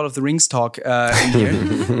get some Lord of the Rings talk in here.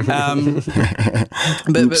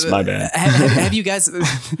 Oops, my bad. Have you guys,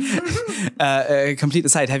 complete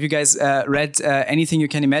aside, have you guys read Anything You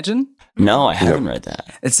Can Imagine? No, I haven't read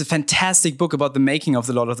that. It's a fantastic book about the making of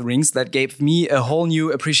the Lord of the Rings that gave me a whole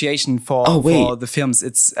new appreciation for the films.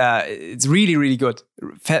 It's really, really good.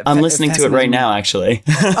 I'm listening to it right now, actually.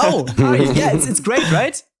 Oh, yeah, it's great,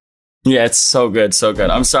 right? Yeah, it's so good, so good.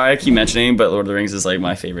 I'm sorry I keep mentioning, but Lord of the Rings is like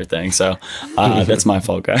my favorite thing. So that's my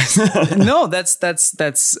fault, guys. No, that's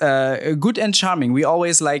good and charming. We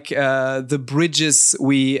always like the bridges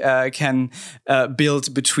we can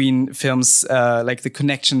build between films, like the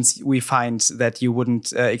connections we find that you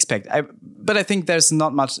wouldn't expect. But I think there's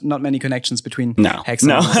not many connections between HÄXAN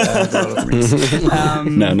and Lord of the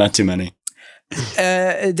Rings. No, not too many.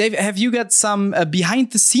 Dave, have you got some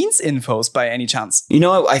behind the scenes infos by any chance? You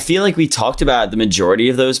know, I feel like we talked about the majority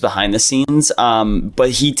of those behind the scenes,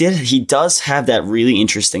 but he does have that really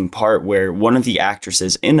interesting part where one of the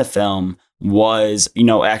actresses in the film was, you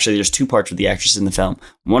know, actually there's two parts with the actress in the film.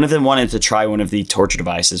 One of them wanted to try one of the torture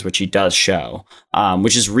devices, which he does show,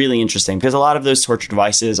 which is really interesting because a lot of those torture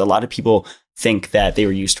devices, a lot of people think that they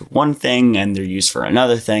were used for one thing and they're used for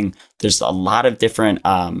another thing. There's a lot of different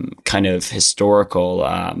kind of historical,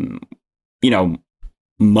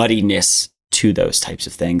 muddiness to those types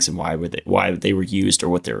of things and why they were used or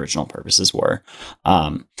what their original purposes were.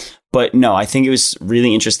 But no, I think it was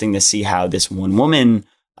really interesting to see how this one woman,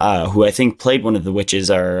 who I think played one of the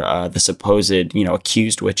witches or the supposed,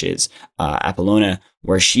 accused witches, Apollona,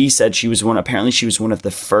 where she said she was one of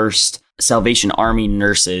the first Salvation Army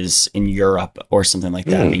nurses in Europe or something like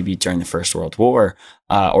that, maybe during the First World War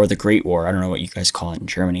or the Great War. I don't know what you guys call it in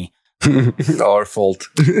Germany. Our fault.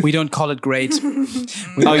 We don't call it great.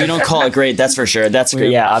 Oh, you don't call it great. That's for sure. That's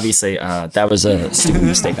great. Yeah, obviously, that was a stupid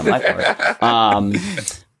mistake on my part.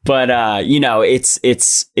 But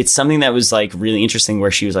it's something that was like really interesting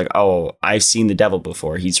where she was like, oh, I've seen the devil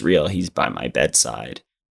before. He's real. He's by my bedside.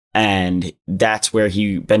 And that's where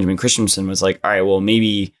Benjamin Christensen was like, all right, well,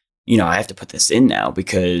 maybe, I have to put this in now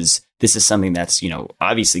because this is something that's,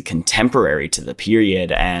 obviously contemporary to the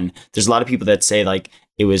period. And there's a lot of people that say like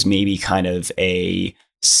it was maybe kind of a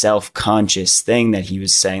self-conscious thing that he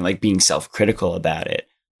was saying, like being self-critical about it,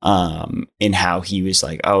 in how he was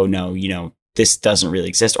like, oh no, this doesn't really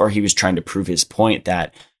exist. Or he was trying to prove his point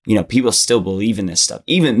that, people still believe in this stuff,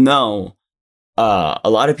 even though a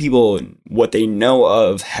lot of people, what they know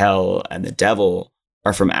of hell and the devil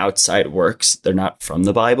are from outside works. They're not from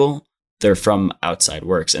the Bible. They're from outside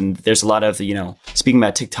works. And there's a lot of, speaking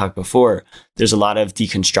about TikTok before, there's a lot of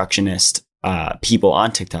deconstructionist people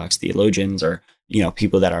on TikToks, theologians, or,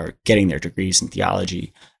 people that are getting their degrees in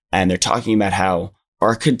theology. And they're talking about how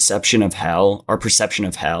our perception of hell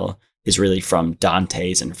is really from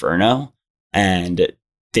Dante's Inferno. And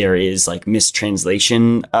there is like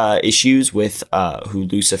mistranslation issues with who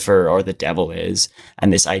Lucifer or the devil is.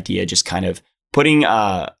 And this idea just kind of putting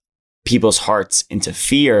people's hearts into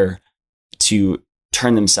fear to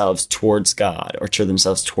turn themselves towards God or turn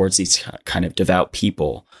themselves towards these kind of devout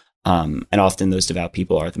people. And often those devout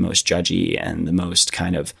people are the most judgy and the most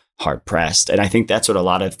kind of hard pressed. And I think that's what a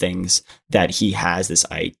lot of things that he has this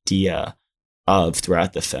idea of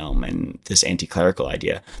throughout the film, and this anti-clerical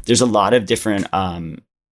idea. There's a lot of different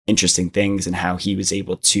interesting things in how he was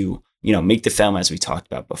able to, make the film, as we talked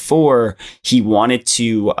about before. He wanted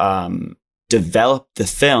to develop the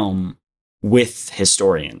film with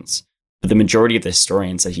historians. But the majority of the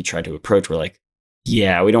historians that he tried to approach were like,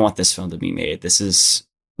 yeah, we don't want this film to be made. This is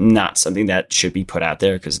not something that should be put out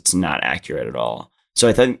there because it's not accurate at all. So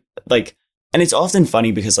I think and it's often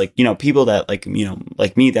funny because people that like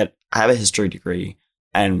me that have a history degree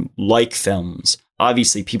and like films,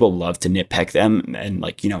 obviously people love to nitpick them and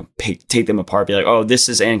take them apart, be like, oh, this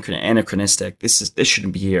is anachronistic. This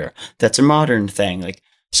shouldn't be here. That's a modern thing, like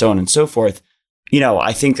so on and so forth.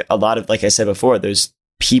 I think a lot of, like I said before, those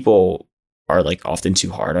people are like often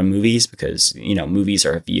too hard on movies because, movies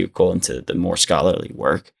are a vehicle into the more scholarly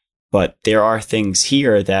work. But there are things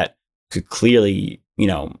here that could clearly,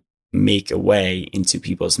 make a way into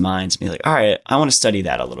people's minds and be like, all right, I want to study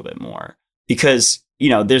that a little bit more. Because,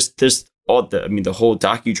 there's all the whole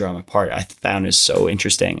docudrama part I found is so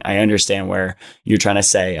interesting. I understand where you're trying to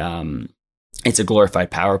say it's a glorified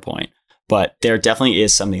PowerPoint. But there definitely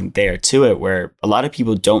is something there to it where a lot of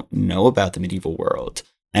people don't know about the medieval world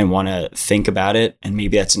and want to think about it. And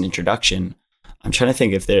maybe that's an introduction. I'm trying to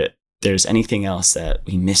think if there's anything else that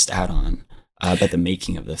we missed out on about the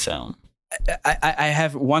making of the film. I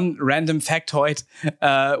have one random factoid,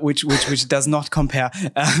 which does not compare,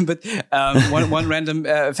 but one random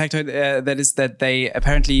factoid that is that they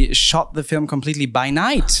apparently shot the film completely by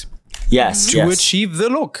night. Yes, to achieve the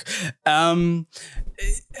look. I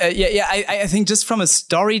think just from a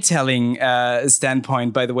storytelling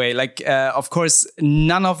standpoint, by the way, of course,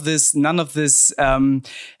 none of this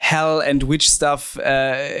hell and witch stuff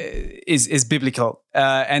is biblical.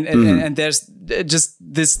 And there's just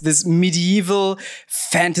this medieval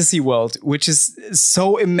fantasy world, which is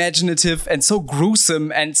so imaginative and so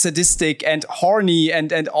gruesome and sadistic and horny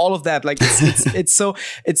and all of that. I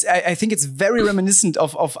think it's very reminiscent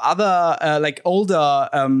of other older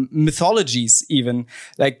mythologies even.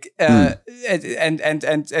 And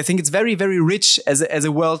I think it's very, very rich as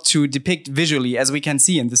a world to depict visually, as we can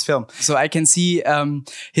see in this film. So I can see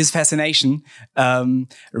his fascination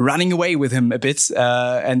running away with him a bit.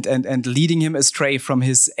 And leading him astray from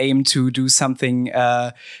his aim to do something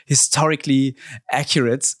historically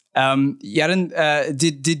accurate. Jaren,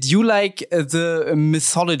 did you like the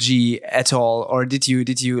mythology at all, or did you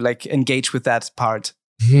engage with that part?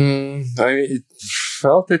 It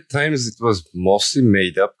felt at times it was mostly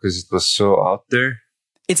made up because it was so out there.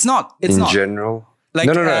 It's not. In general. No.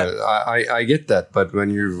 I get that. But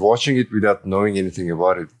when you're watching it without knowing anything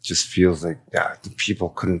about it, it just feels like, the people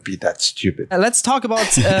couldn't be that stupid. Let's talk about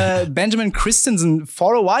Benjamin Christensen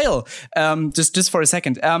for a while. Just for a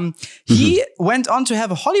second. He went on to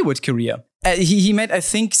have a Hollywood career. He made, I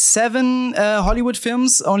think, 7 Hollywood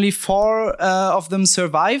films. Only 4 of them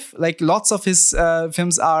survive. Lots of his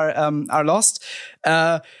films are lost.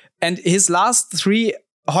 And his last 3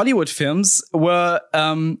 Hollywood films were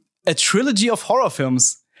a trilogy of horror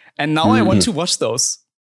films. And now I want to watch those.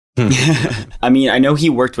 I mean, I know he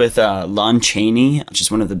worked with Lon Chaney, which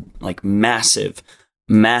is one of the massive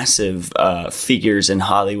figures in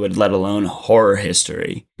Hollywood, let alone horror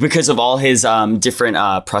history, because of all his different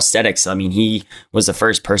prosthetics. I mean, he was the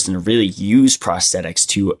first person to really use prosthetics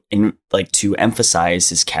to emphasize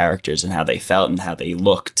his characters and how they felt and how they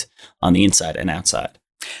looked on the inside and outside.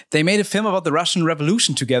 They made a film about the Russian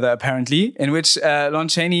Revolution together, apparently, in which Lon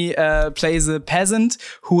Chaney plays a peasant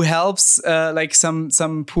who helps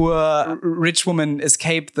some poor rich woman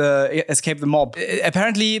escape the mob.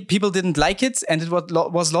 Apparently, people didn't like it, and it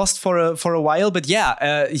was lost for a while. But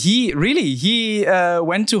he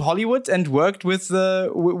went to Hollywood and worked with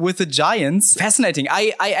the giants. Fascinating.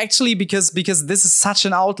 I actually because this is such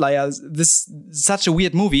an outlier, such a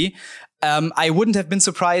weird movie. I wouldn't have been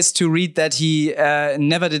surprised to read that he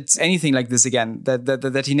never did anything like this again,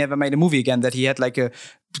 that he never made a movie again, that he had like a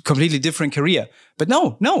completely different career. But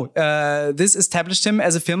no, this established him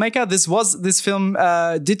as a filmmaker. This film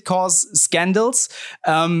did cause scandals,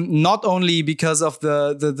 not only because of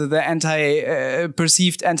the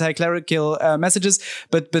perceived anti-clerical messages,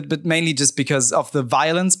 but mainly just because of the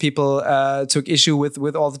violence. People took issue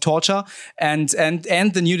with all the torture and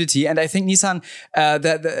the nudity. And I think, Nissan,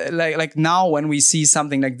 like now when we see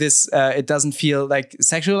something like this, it doesn't feel like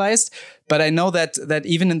sexualized. But I know that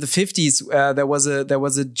even in the 50s, there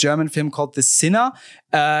was a German film called The Sinner,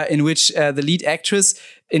 in which the lead actress,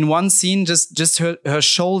 in one scene, just her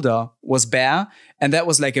shoulder was bare, and that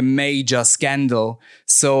was like a major scandal.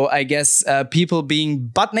 So I guess people being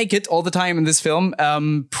butt naked all the time in this film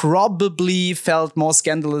probably felt more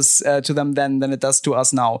scandalous to them than it does to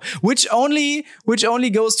us now. Which only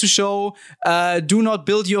goes to show, do not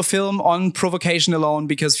build your film on provocation alone,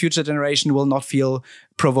 because future generation will not feel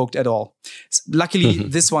provoked at all. Luckily,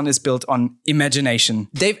 this one is built on imagination.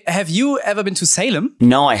 Dave, have you ever been to Salem?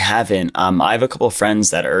 No, I haven't. I have a couple of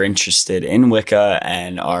friends that are interested in Wicca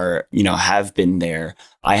and are, have been there.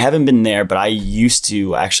 I haven't been there, but I used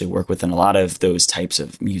to actually work within a lot of those types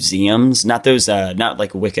of museums. Not those, not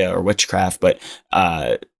like Wicca or witchcraft, but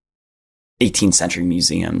 18th century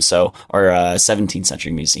museums, or 17th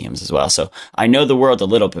century museums as well. So I know the world a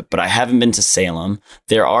little bit, but I haven't been to Salem.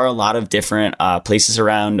 There are a lot of different places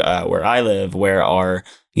around where I live where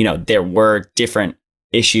there were different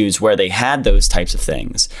issues where they had those types of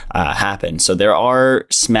things happen. So there are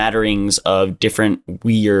smatterings of different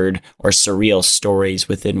weird or surreal stories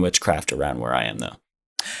within witchcraft around where I am, though.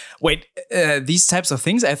 Wait, these types of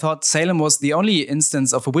things? I thought Salem was the only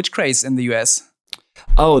instance of a witch craze in the US.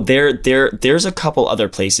 Oh, there's a couple other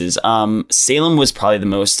places. Salem was probably the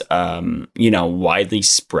most, widely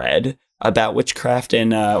spread about witchcraft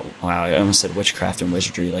and, wow, I almost said witchcraft and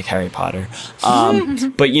wizardry like Harry Potter.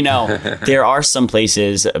 But, there are some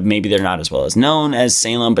places, maybe they're not as well as known as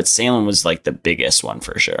Salem, but Salem was like the biggest one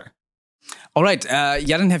for sure. All right.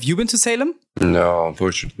 Jaren, have you been to Salem? No,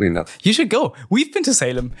 unfortunately not. You should go. We've been to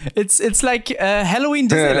Salem. It's like Halloween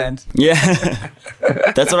Disneyland. Yeah.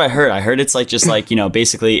 That's what I heard. I heard it's like just like,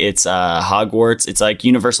 basically it's Hogwarts. It's like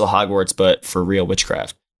Universal Hogwarts, but for real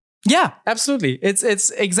witchcraft. Yeah, absolutely.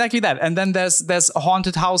 It's exactly that. And then there's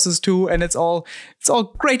haunted houses too, and it's all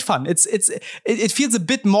great fun. It feels a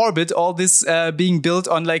bit morbid, all this being built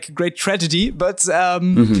on like great tragedy, but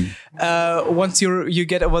once you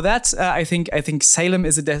get over that, I think Salem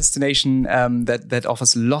is a destination that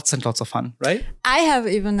offers lots and lots of fun, right? I have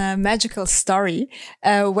even a magical story.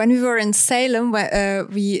 When we were in Salem,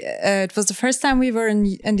 it was the first time we were in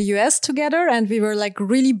the US together, and we were like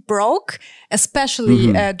really broke,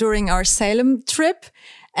 especially during our Salem trip.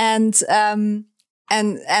 And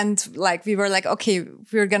like we were like, okay,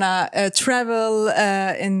 we're gonna travel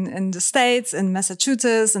in the States, in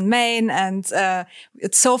Massachusetts and Maine, and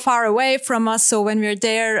it's so far away from us. So when we're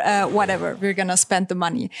there, whatever, we're gonna spend the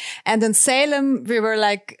money. And in Salem, we were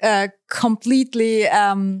like completely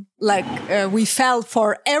we fell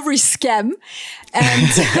for every scam,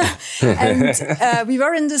 and we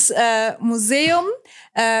were in this museum.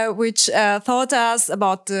 Which taught us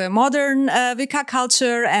about the modern Wicca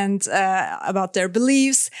culture and about their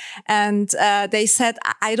beliefs. And they said,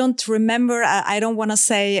 I don't remember, I don't want to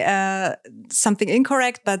say something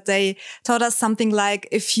incorrect, but they taught us something like,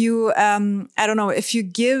 if you, if you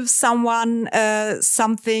give someone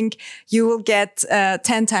something, you will get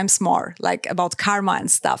 10 times more, like about karma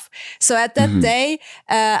and stuff. So at that day,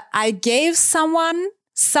 I gave someone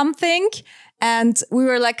something. And we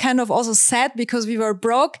were like kind of also sad because we were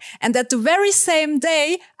broke. And at the very same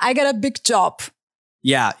day, I got a big job.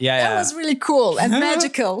 Yeah. That was really cool and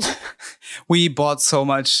magical. We bought so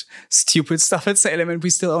much stupid stuff at Salem and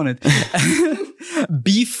we still own it.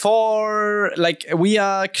 Before, we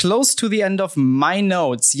are close to the end of my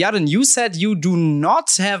notes. Jaren, you said you do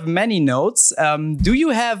not have many notes. Do you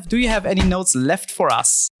have any notes left for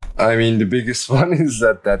us? I mean, the biggest one is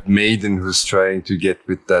that maiden who's trying to get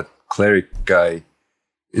with that cleric guy.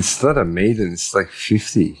 It's not a maiden, it's like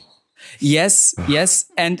 50. Yes.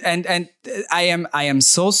 And I am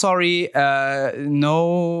so sorry.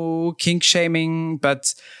 No kink shaming,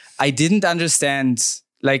 but I didn't understand.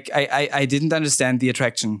 Like I didn't understand the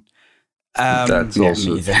attraction. That's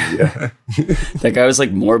also yeah. That guy was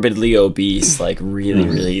like morbidly obese, like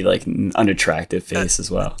really like unattractive face as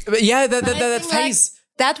well. But yeah, that face.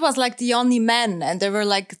 That was like the only man, and there were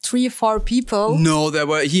like 3 or 4 people. No,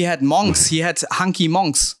 he had monks. He had hunky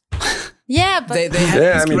monks. Yeah, but they had Yeah,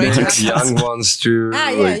 I these mean, great they took actors. young ones to.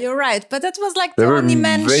 yeah, you're right. But that was like the There were only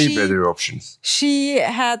man way better options. she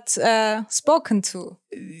had spoken to.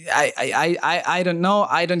 I don't know.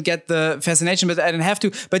 I don't get the fascination, but I don't have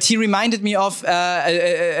to. But he reminded me of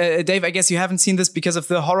Dave. I guess you haven't seen this because of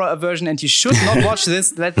the horror aversion, and you should not watch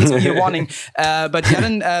this. Let's be a warning. But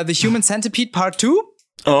Jalen, the Human Centipede Part 2.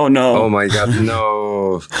 Oh no! Oh my god,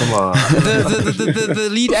 no! Come on. The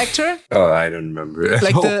lead actor, Oh, I don't remember.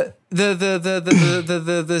 like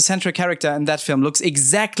the central character in that film, looks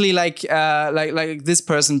exactly like this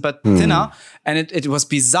person, but thinner. And it was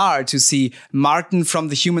bizarre to see Martin from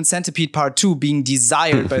the Human Centipede Part 2 being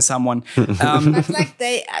desired by someone. But like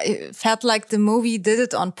I felt like the movie did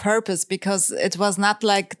it on purpose, because it was not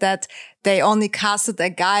like that they only casted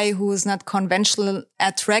a guy who was not conventional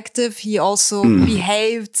attractive. He also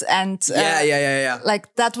behaved and Yeah.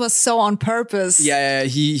 like that was so on purpose. Yeah.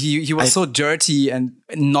 He was so dirty and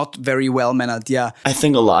not very well mannered. Yeah. I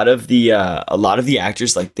think a lot of the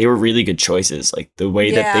actors, like, they were really good choices. Like the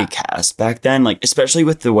way that they cast back then, like especially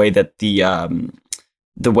with the way that the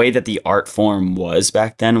art form was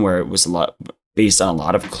back then, where it was a lot based on a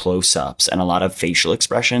lot of close-ups and a lot of facial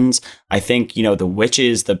expressions. I think, you know, the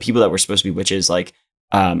witches, the people that were supposed to be witches, like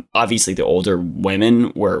obviously the older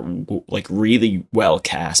women were like really well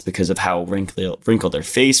cast because of how wrinkled their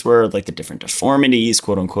face were, like the different deformities,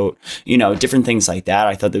 quote unquote, you know, different things like that.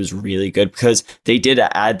 I thought that was really good because they did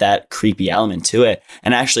add that creepy element to it.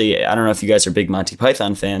 And actually, I don't know if you guys are big Monty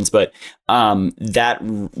Python fans, but that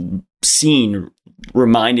scene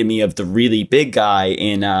reminded me of the really big guy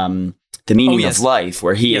in The Meaning of Life,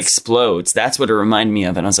 where he explodes. That's what it reminded me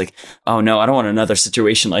of. And I was like, oh no, I don't want another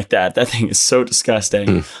situation like that. That thing is so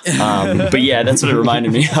disgusting. But yeah, that's what it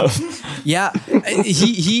reminded me of. Yeah,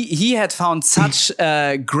 he had found such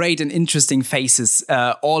great and interesting faces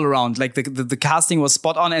all around. Like the casting was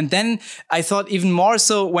spot on. And then I thought even more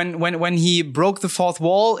so when he broke the fourth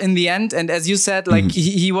wall in the end. And as you said, like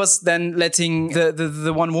he was then letting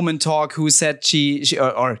the one woman talk who said she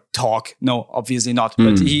or talk. No, obviously not.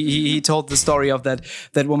 But he told the story of that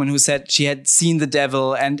woman who said she had seen the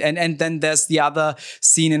devil. And then there's the other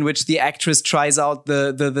scene in which the actress tries out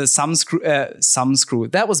the thumb screw.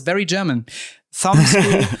 That was very German. Thumb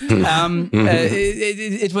screw.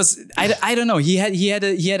 It was I don't know. He had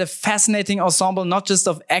a fascinating ensemble, not just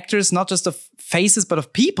of actors, not just of faces, but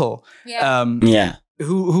of people.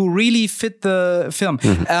 Who really fit the film.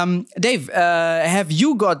 Dave, have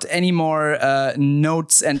you got any more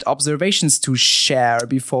notes and observations to share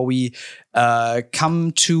before we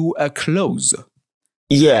come to a close?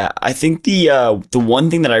 Yeah, I think the one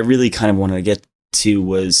thing that I really kind of wanted to get to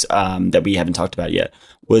was that we haven't talked about yet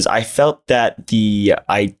was I felt that the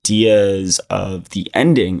ideas of the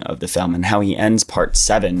ending of the film and how he ends part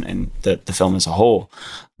 7 and the film as a whole,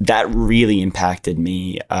 that really impacted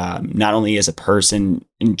me, not only as a person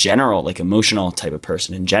in general, like emotional type of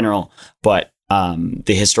person in general, but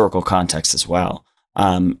the historical context as well.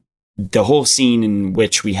 The whole scene in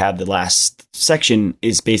which we have the last section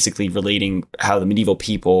is basically relating how the medieval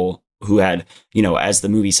people who had, you know, as the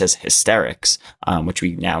movie says, hysterics, which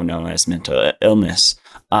we now know as mental illness,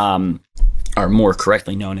 are more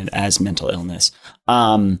correctly known as mental illness.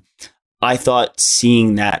 I thought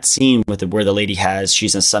seeing that scene with where the lady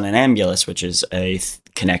she's a somnambulist, which is a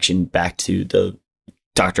connection back to the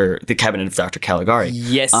cabinet of Dr. Caligari.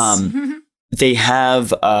 Yes. They have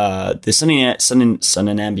the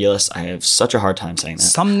somnambulist. I have such a hard time saying that.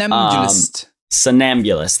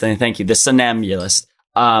 Somnambulist. Thank you. The somnambulist.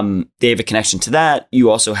 They have a connection to that.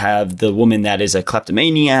 You also have the woman that is a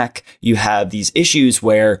kleptomaniac. You have these issues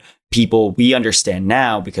where people we understand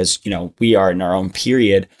now because, you know, we are in our own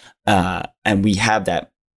period, and we have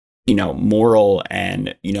that, you know, moral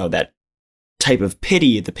and, you know, that type of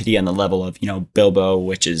pity on the level of, you know, Bilbo,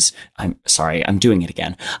 which is, I'm sorry, I'm doing it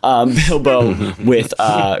again. Bilbo with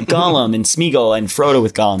Gollum and Smeagol, and Frodo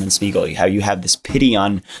with Gollum and Smeagol. How you have this pity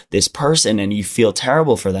on this person and you feel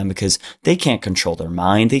terrible for them because they can't control their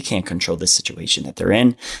mind. They can't control the situation that they're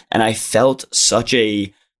in. And I felt such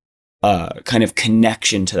a kind of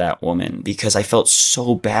connection to that woman because I felt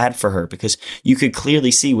so bad for her, because you could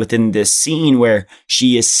clearly see within this scene where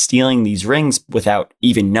she is stealing these rings without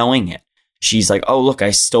even knowing it. She's like, oh, look, I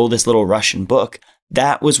stole this little Russian book.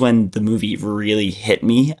 That was when the movie really hit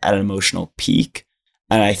me at an emotional peak.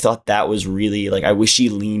 And I thought that was really, like, I wish she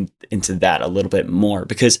leaned into that a little bit more,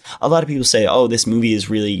 because a lot of people say, oh, this movie is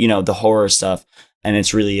really, you know, the horror stuff. And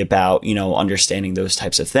it's really about, you know, understanding those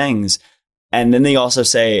types of things. And then they also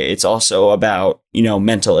say it's also about, you know,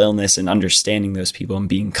 mental illness and understanding those people and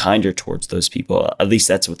being kinder towards those people. At least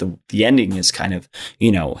that's what the ending is kind of,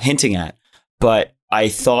 you know, hinting at. But I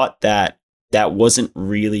thought that that wasn't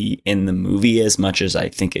really in the movie as much as I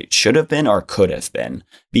think it should have been or could have been.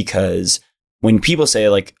 Because when people say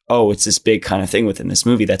like, oh, it's this big kind of thing within this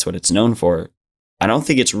movie, that's what it's known for. I don't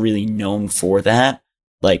think it's really known for that.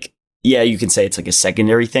 Like, yeah, you can say it's like a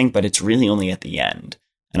secondary thing, but it's really only at the end.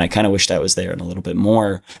 And I kind of wish that was there and a little bit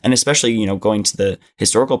more. And especially, you know, going to the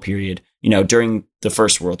historical period, you know, during the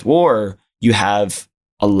First World War, you have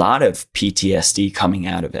a lot of PTSD coming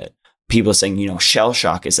out of it. People saying, you know, shell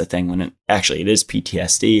shock is a thing when it is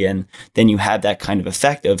PTSD. And then you have that kind of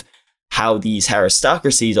effect of how these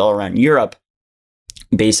aristocracies all around Europe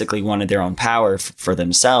basically wanted their own power for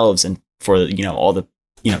themselves and for, you know, all the,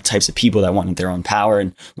 you know, types of people that wanted their own power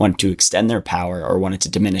and wanted to extend their power or wanted to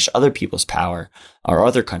diminish other people's power or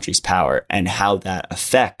other countries' power, and how that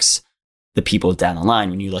affects the people down the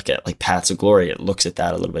line. When you look at like Paths of Glory, it looks at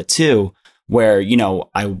that a little bit too, where, you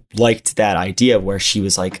know, I liked that idea where she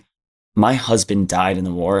was like, my husband died in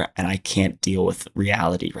the war and I can't deal with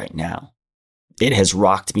reality right now. It has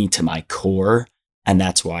rocked me to my core. And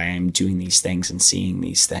that's why I'm doing these things and seeing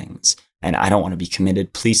these things. And I don't want to be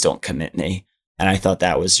committed. Please don't commit me. And I thought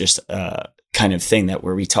that was just a kind of thing that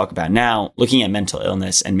where we talk about now, looking at mental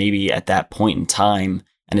illness, and maybe at that point in time,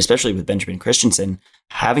 and especially with Benjamin Christensen,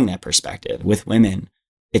 having that perspective with women,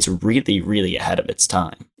 it's really, really ahead of its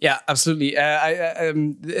time. Yeah, absolutely.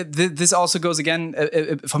 This also goes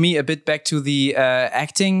again, for me, a bit back to the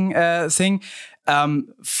acting thing.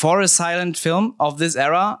 For a silent film of this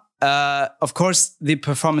era, of course, the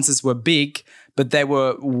performances were big, but they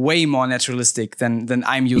were way more naturalistic than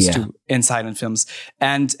I'm used to in silent films.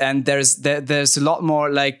 And there's a lot more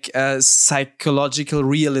like psychological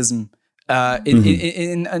realism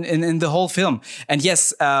in the whole film. And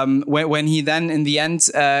yes, when he then in the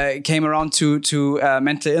end came around to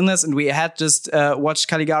mental illness, and we had just watched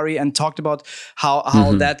Caligari and talked about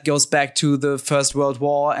how that goes back to the First World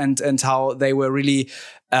War and how they were really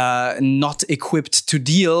not equipped to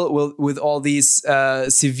deal with all these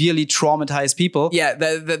severely traumatized people. Yeah,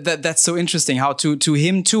 that's so interesting. How to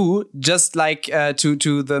him too, just like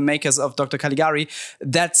to the makers of Dr. Caligari,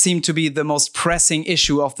 that seemed to be the most pressing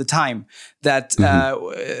issue of the time. That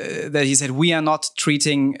that he said, we are not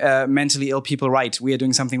treating mentally ill people right. We are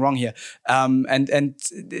doing something wrong here. And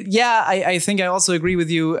yeah, I think I also agree with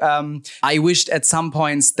you. I wished at some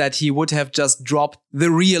points that he would have just dropped the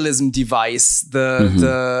realism device,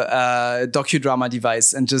 the docudrama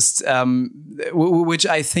device, and just which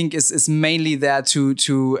I think is mainly there to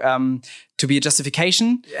be a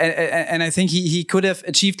justification, and I think he could have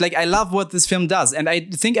achieved. Like, I love what this film does, and I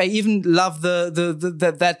think I even love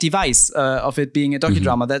that device of it being a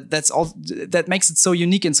docudrama. That makes it so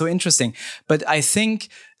unique and so interesting. But I think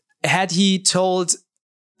had he told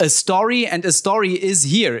a story, and a story is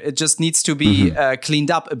here, it just needs to be cleaned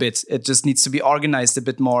up a bit. It just needs to be organized a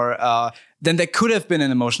bit more. Then there could have been an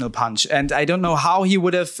emotional punch. And I don't know how he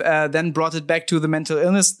would have then brought it back to the mental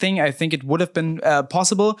illness thing. I think it would have been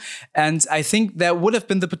possible. And I think there would have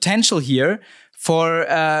been the potential here for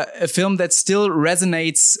a film that still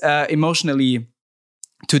resonates emotionally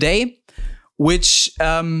today, which,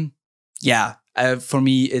 for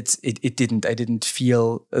me, it didn't. I didn't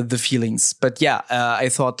feel the feelings, but yeah, I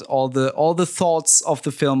thought all the thoughts of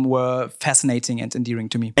the film were fascinating and endearing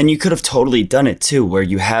to me. And you could have totally done it too, where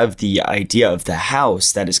you have the idea of the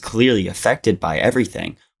house that is clearly affected by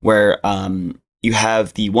everything, where you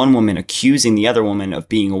have the one woman accusing the other woman of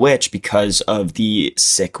being a witch because of the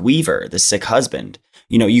sick weaver, the sick husband.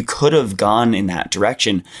 You know, you could have gone in that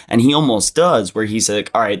direction, and he almost does, where he's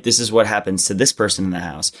like, all right, this is what happens to this person in the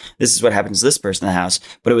house. This is what happens to this person in the house.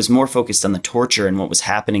 But it was more focused on the torture and what was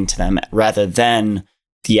happening to them rather than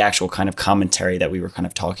the actual kind of commentary that we were kind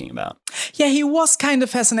of talking about. Yeah, he was kind of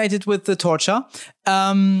fascinated with the torture.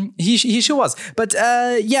 He sure was. But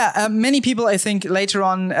many people, I think, later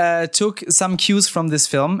on took some cues from this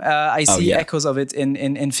film. I see echoes of it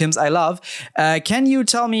in films I love. Can you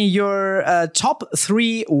tell me your top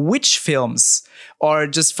 3 witch films? Or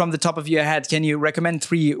just from the top of your head, can you recommend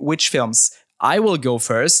 3 witch films? I will go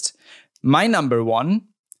first. My number 1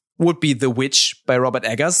 would be The Witch by Robert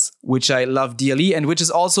Eggers, which I love dearly, and which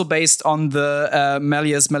is also based on the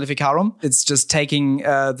Malleus Maleficarum. It's just taking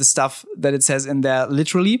the stuff that it says in there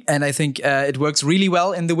literally, and I think it works really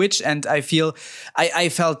well in The Witch, and I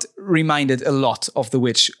felt reminded a lot of The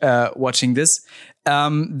Witch watching this.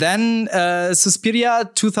 Then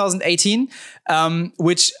Suspiria 2018,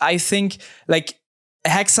 which I think, like,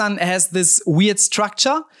 HÄXAN has this weird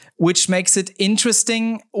structure which makes it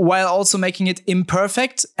interesting while also making it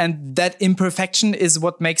imperfect. And that imperfection is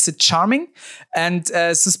what makes it charming. And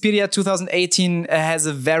Suspiria 2018 has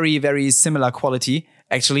a very, very similar quality.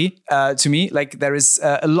 actually, to me. Like there is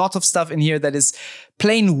a lot of stuff in here that is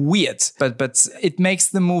plain weird, but it makes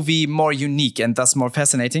the movie more unique and thus more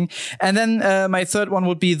fascinating. And then my third one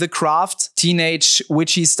would be The Craft, teenage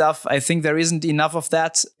witchy stuff. I think there isn't enough of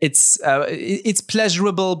that. It's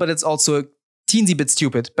pleasurable, but it's also teensy bit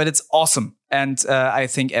stupid, but it's awesome. And I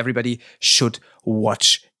think everybody should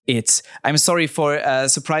watch it. I'm sorry for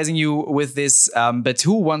surprising you with this, but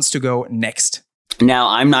who wants to go next? Now,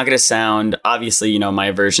 I'm not going to sound, obviously, my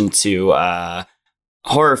aversion to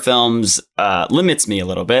horror films limits me a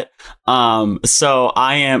little bit. So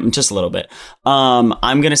I am just a little bit.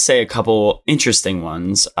 I'm going to say a couple interesting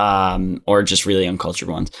ones, or just really uncultured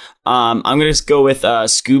ones. I'm going to go with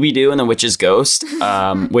Scooby-Doo and the Witch's Ghost,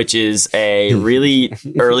 which is a really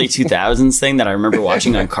early 2000s thing that I remember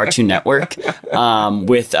watching on Cartoon Network,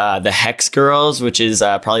 with the Hex Girls, which is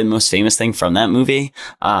probably the most famous thing from that movie.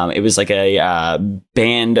 It was like a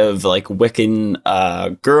band of like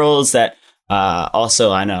Wiccan girls that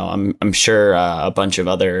also, I know I'm sure a bunch of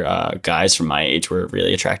other guys from my age were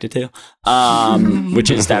really attracted to,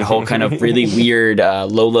 which is that whole kind of really weird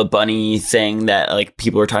Lola Bunny thing that like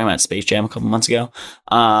people were talking about at Space Jam a couple months ago.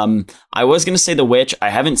 I was going to say The Witch. I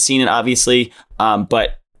haven't seen it, obviously,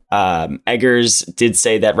 but Eggers did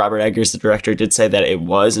say that Robert Eggers, the director, did say that it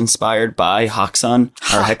was inspired by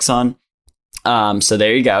HÄXAN. So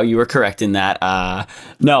there you go. You were correct in that.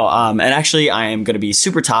 And actually I am going to be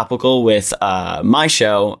super topical with, my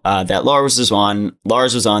show, that Lars was on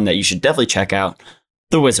that you should definitely check out,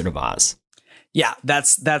 The Wizard of Oz. Yeah,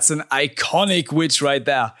 that's an iconic witch right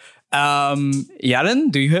there.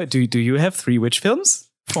 Jaren, do you have 3 witch films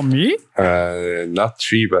for me? Not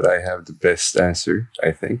 3, but I have the best answer,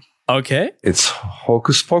 I think. Okay. It's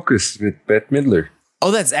Hocus Pocus with Bette Midler. Oh,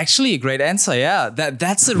 that's actually a great answer. Yeah,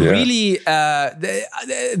 that's a really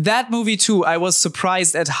that movie too. I was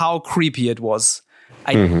surprised at how creepy it was.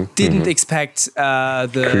 I didn't expect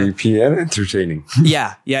the creepy and entertaining.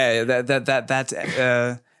 Yeah,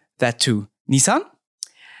 that too. Nissan?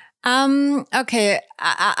 Okay,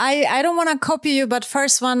 I don't want to copy you, but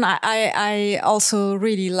first one I also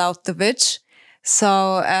really loved The Witch,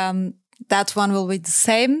 so that one will be the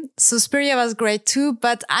same. Suspiria was great too,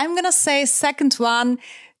 but I'm gonna say second one.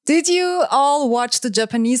 Did you all watch the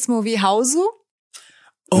Japanese movie Hausu?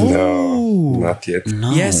 Oh, no, not yet.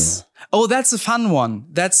 No. Yes. Oh, that's a fun one.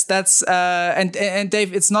 That's and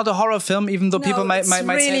Dave, it's not a horror film, even though people might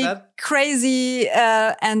really say that. Crazy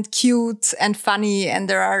and cute and funny, and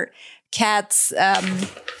there are cats,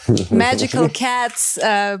 magical cats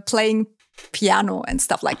playing piano and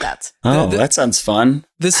stuff like that. Oh, that sounds fun.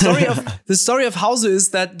 The story of Hausu is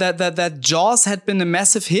that Jaws had been a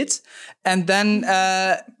massive hit, and then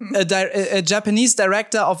a Japanese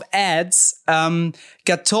director of ads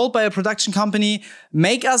got told by a production company,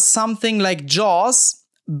 make us something like Jaws,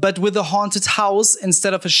 but with a haunted house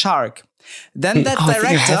instead of a shark. Then that director, I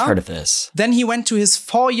think I have heard of this. Then he went to his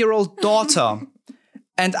 4-year-old daughter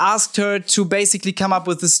and asked her to basically come up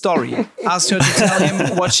with the story. Asked her to tell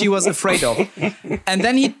him what she was afraid of. And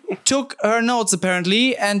then he took her notes,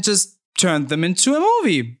 apparently, and just turned them into a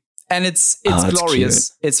movie. And it's glorious.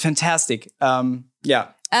 Cute. It's fantastic. Yeah.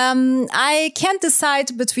 I can't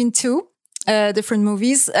decide between 2 different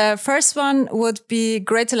movies. First one would be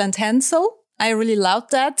Gretel and Hansel. I really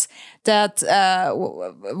loved that. That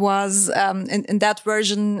was in that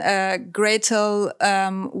version, Gretel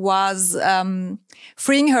was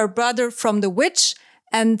freeing her brother from the witch.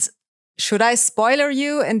 And should I spoiler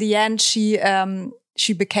you? In the end, she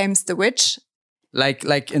becomes the witch.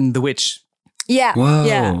 Like in The Witch. Yeah, Whoa.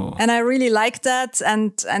 yeah, and I really liked that,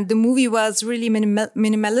 and the movie was really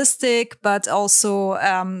minimalistic, but also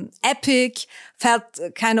epic. Felt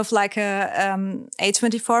kind of like a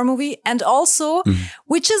A24 movie, and also,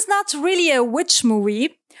 which is not really a witch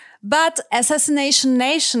movie, but Assassination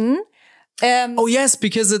Nation. Oh yes,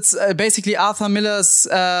 because it's basically Arthur Miller's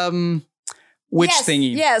witch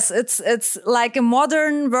thingy. Yes, it's like a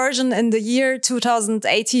modern version in the year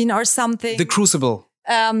 2018 or something. The Crucible.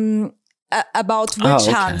 About witch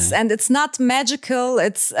hunts, and it's not magical.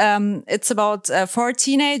 It's about 4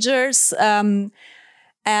 teenagers, and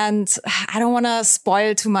I don't want to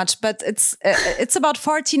spoil too much, but it's about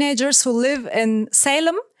 4 teenagers who live in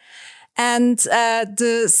Salem, and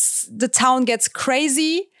the town gets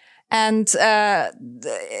crazy, and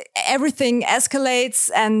everything escalates,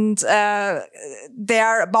 and they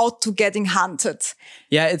are about to getting hunted.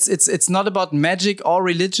 Yeah, it's not about magic or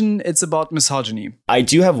religion. It's about misogyny. I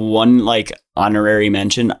do have one like honorary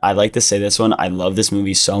mention. I like to say this one. I love this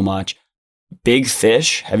movie so much. Big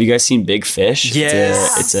Fish. Have you guys seen Big Fish?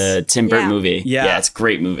 Yes. It's a Tim Burton movie. Yeah. It's a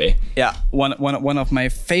great movie. Yeah, one of my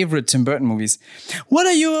favorite Tim Burton movies. What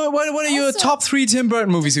are your top 3 Tim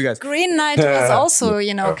Burton movies, you guys? Green Knight was also,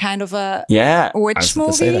 kind of a witch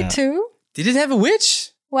movie too. Did it have a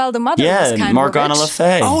witch? Well, the mother was kind Morgana of a Le witch.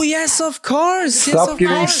 Fay. Oh yes, of course. Stop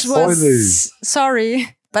giving spoilers.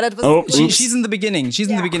 Sorry, but it was. She's in the beginning. She's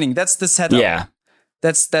in the beginning. That's the setup. Yeah.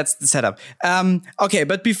 That's the setup. Okay,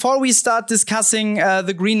 but before we start discussing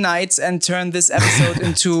the Green Knights and turn this episode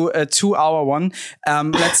into a 2-hour one,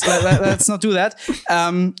 let's not do that.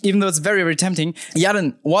 Even though it's very, very tempting.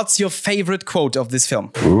 Jaren, what's your favorite quote of this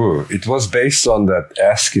film? Ooh, it was based on that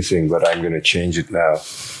ASCII thing, but I'm going to change it now.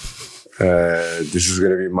 This is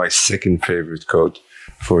going to be my second favorite quote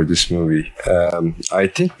for this movie. I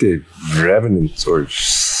think the Revenant or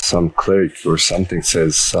some cleric or something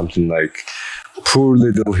says something like, "Poor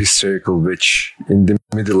little hysterical witch. In the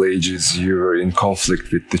Middle Ages, you were in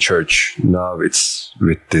conflict with the church. Now it's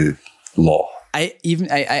with the law."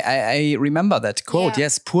 I remember that quote. Yeah.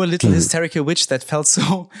 Yes, poor little hysterical witch. That felt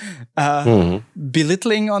so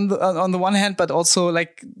belittling on the one hand, but also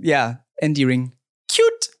endearing.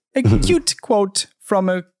 Cute, a cute quote from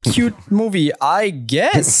a cute movie, I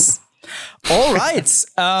guess. All right.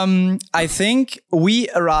 I think we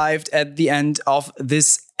arrived at the end of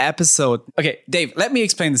this episode. Okay, Dave, let me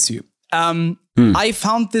explain this to you. I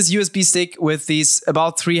found this USB stick with these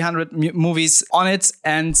about 300 movies on it,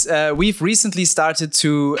 and we've recently started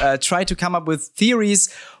to try to come up with theories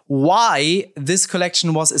why this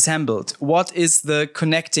collection was assembled. What is the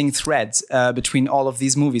connecting thread between all of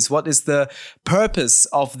these movies? What is the purpose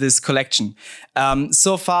of this collection?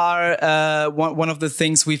 So far, one of the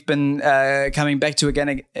things we've been coming back to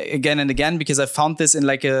again and again, because I found this in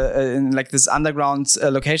this underground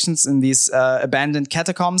locations, in these abandoned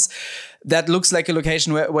catacombs, that looks like a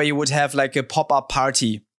location where you would have like a pop-up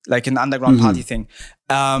party, like an underground party thing.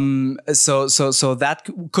 So that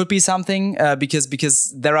could be something,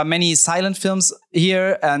 because there are many silent films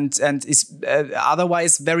here and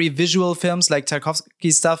otherwise very visual films like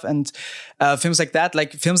Tarkovsky stuff and films like that,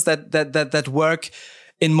 like films that work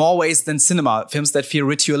in more ways than cinema, films that feel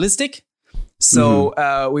ritualistic. So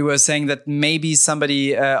we were saying that maybe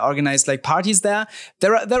somebody organized like parties there.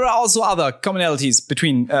 There are also other commonalities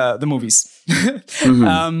between the movies.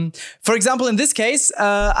 For example, in this case,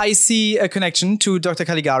 I see a connection to Dr.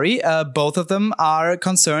 Caligari. Both of them are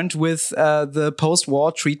concerned with the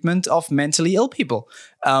post-war treatment of mentally ill people,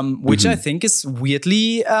 which I think is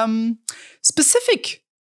weirdly specific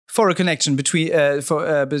for a connection between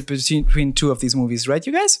two of these movies, right,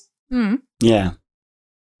 you guys? Yeah,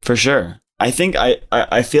 for sure. I think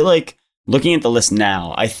I feel like looking at the list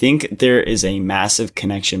now, I think there is a massive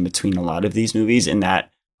connection between a lot of these movies in that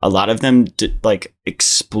a lot of them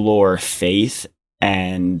explore faith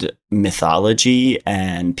and mythology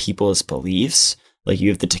and people's beliefs. Like you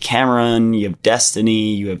have the Decameron, you have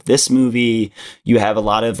Destiny, you have this movie, you have a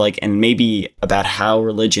lot of and maybe about how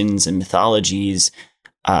religions and mythologies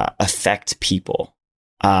affect people.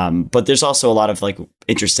 But there's also a lot of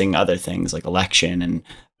interesting other things like election and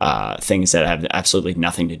things that have absolutely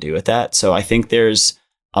nothing to do with that. So I think there's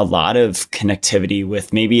a lot of connectivity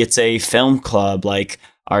with, maybe it's a film club like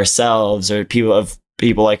ourselves, or people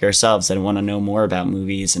like ourselves that want to know more about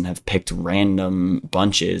movies and have picked random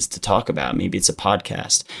bunches to talk about. Maybe it's a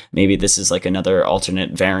podcast. Maybe this is like another alternate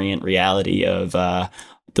variant reality of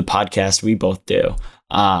the podcast we both do.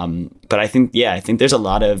 But I think there's a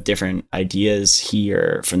lot of different ideas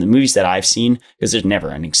here from the movies that I've seen, because there's never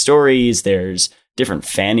ending stories. There's different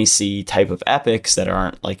fantasy type of epics that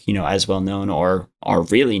aren't as well known or are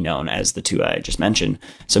really known as the two I just mentioned.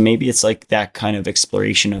 So maybe it's like that kind of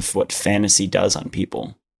exploration of what fantasy does on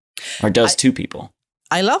people, or does to people.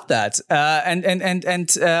 I love that,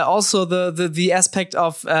 and also the aspect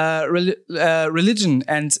of religion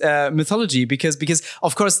and mythology, because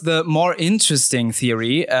of course the more interesting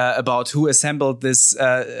theory about who assembled this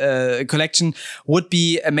collection would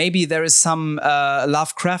be maybe there is some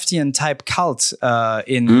Lovecraftian type cult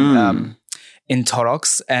in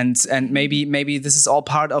Torox, and maybe this is all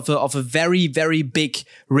part of a very, very big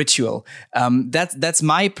ritual. That's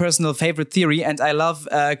my personal favorite theory, and I love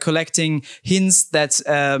collecting hints that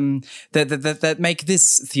make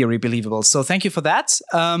this theory believable. So thank you for that.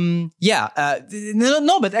 But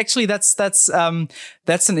actually that's an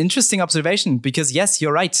interesting observation, because yes,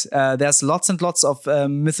 you're right. There's lots and lots of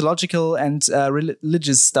mythological and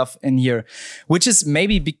religious stuff in here, which is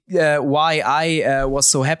maybe why I was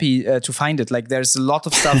so happy to find it. Like there's a lot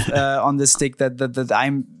of stuff on this stick that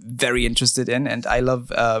I'm very interested in, and I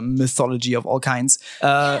love mythology of all kinds.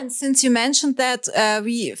 And since you mentioned that,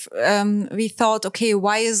 we thought, okay,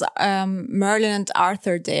 why is Merlin and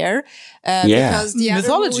Arthur there? Because the other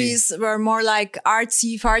movies were more like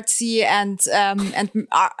artsy fartsy, and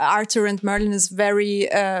Arthur and Merlin is very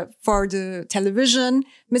for the television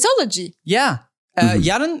mythology. Yeah.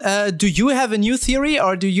 Jaren, do you have a new theory,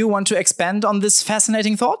 or do you want to expand on this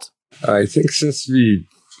fascinating thought? I think since we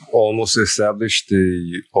almost established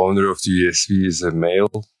the owner of the USB is a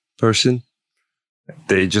male person,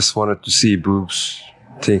 they just wanted to see boobs,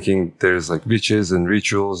 thinking there's like witches and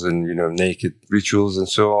rituals and, naked rituals and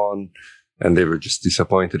so on. And they were just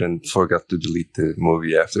disappointed and forgot to delete the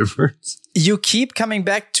movie afterwards. You keep coming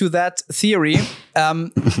back to that theory,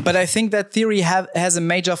 but I think that theory has a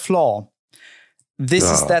major flaw. This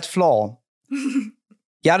is that flaw.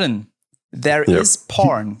 Jaren, there is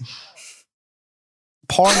porn.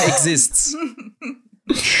 Porn exists.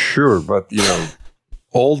 Sure, but,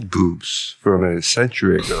 old boobs from a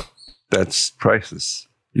century ago, that's priceless.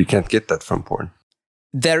 You can't get that from porn.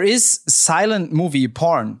 There is silent movie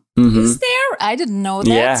porn. Is there? I didn't know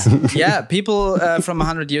that. Yeah, people from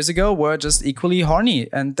 100 years ago were just equally horny,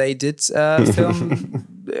 and they did film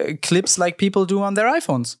clips like people do on their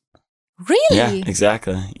iPhones. Really? Yeah,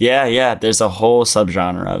 exactly. Yeah. There's a whole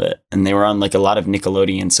subgenre of it, and they were on like a lot of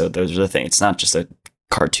Nickelodeon. So those are the things. It's not just a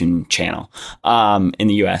cartoon channel in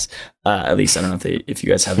the US. At least I don't know if you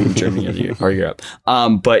guys have it in Germany or Europe.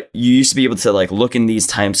 But you used to be able to like look in these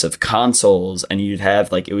types of consoles, and you'd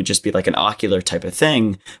have like, it would just be like an ocular type of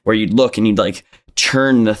thing where you'd look and you'd like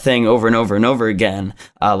churn the thing over and over and over again,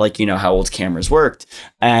 like how old cameras worked.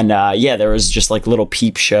 And there was just like little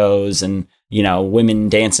peep shows and women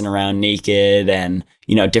dancing around naked and,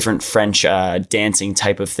 different French dancing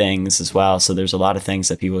type of things as well. So there's a lot of things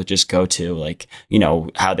that people just go to, like,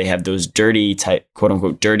 how they have those dirty type, quote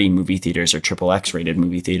unquote, dirty movie theaters or XXX rated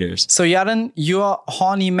movie theaters. So Jaren, your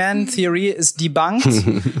horny man theory is debunked.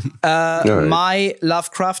 My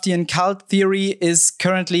Lovecraftian cult theory is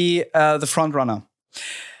currently the front runner.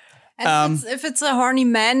 And if it's a horny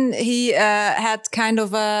man, he had kind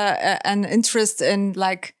of an interest in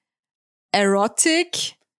like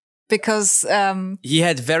erotic, because he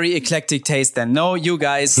had very eclectic taste then. No, you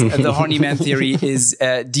guys, the horny man theory is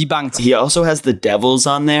debunked. He also has The Devils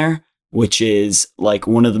on there, which is like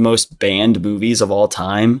one of the most banned movies of all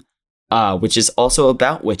time, which is also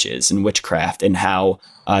about witches and witchcraft, and how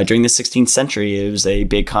during the 16th century, it was a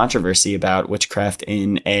big controversy about witchcraft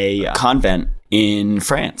in a convent in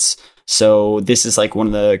France. So this is like one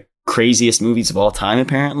of the craziest movies of all time,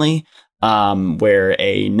 apparently. Where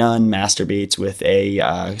a nun masturbates with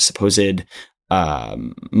a supposed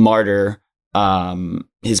martyr,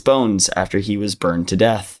 his bones after he was burned to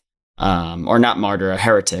death. Or not martyr, a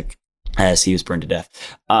heretic, as he was burned to death.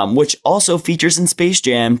 Which also features in Space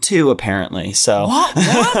Jam too, apparently. So what?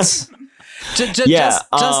 Just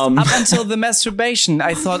up until the masturbation,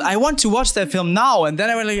 I thought I want to watch that film now, and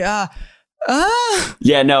then I was like,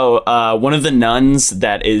 Yeah, no, one of the nuns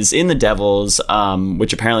that is in The Devils,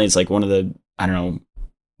 which apparently is like one of the, I don't know,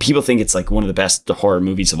 people think it's like one of the best horror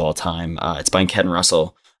movies of all time. It's by Ken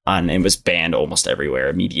Russell, and it was banned almost everywhere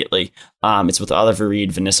immediately. It's with Oliver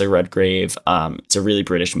Reed, Vanessa Redgrave. It's a really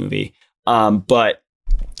British movie. But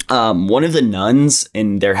one of the nuns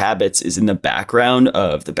in their habits is in the background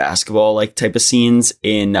of the basketball like type of scenes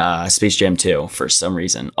in Space Jam 2 for some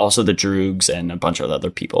reason. Also the Droogs and a bunch of other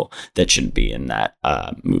people that shouldn't be in that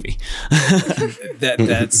movie.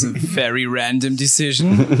 That's a very random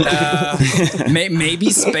decision. Maybe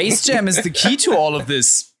Space Jam is the key to all of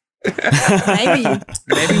this.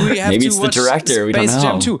 Maybe we have maybe to it's watch the director. We don't know. Space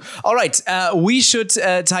Jam 2. All right, we should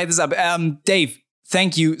tie this up. Dave,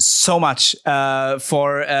 thank you so much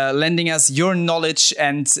for lending us your knowledge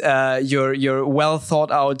and your well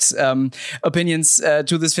thought out opinions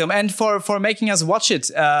to this film, and for making us watch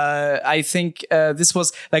it. I think this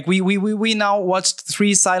was like we now watched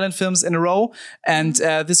 3 silent films in a row, and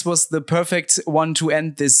this was the perfect one to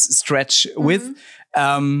end this stretch with.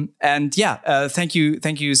 Thank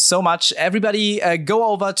you so much, everybody. Go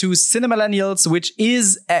over to Cinemillennials, which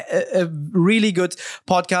is a really good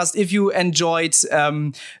podcast. If you enjoyed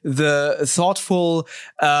the thoughtful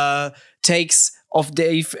takes of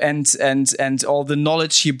Dave and all the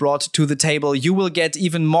knowledge he brought to the table, you will get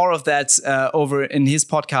even more of that over in his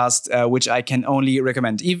podcast, which I can only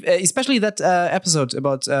recommend. Especially that episode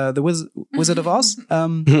about the Wizard of Oz.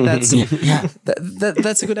 That's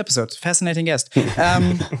a good episode. Fascinating guest.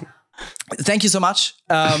 Thank you so much.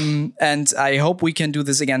 And I hope we can do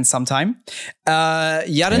this again sometime.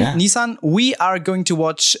 Yaren, Nissan, we are going to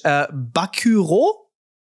watch Bakuro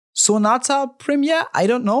Sonata premiere. I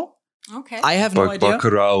don't know. Okay. I have no idea.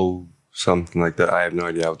 Bacurau, something like that. I have no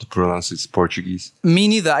idea how to pronounce it. It's Portuguese. Me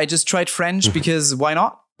neither. I just tried French because why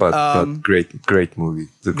not? But great movie.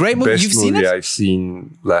 The great movie. best You've seen movie it? I've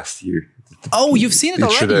seen last year. Oh, you've seen it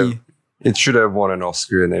already? It should have won an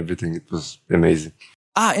Oscar and everything. It was amazing.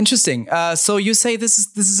 Ah, interesting. So you say this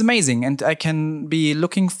is amazing, and I can be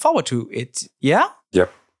looking forward to it. Yeah.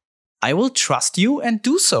 Yep. I will trust you and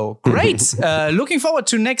do so. Great. Looking forward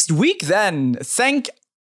to next week. Then thank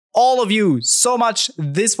all of you so much.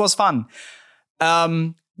 This was fun.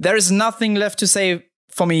 There is nothing left to say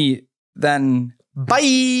for me. Then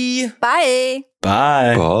bye. Bye.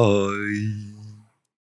 Bye. Bye.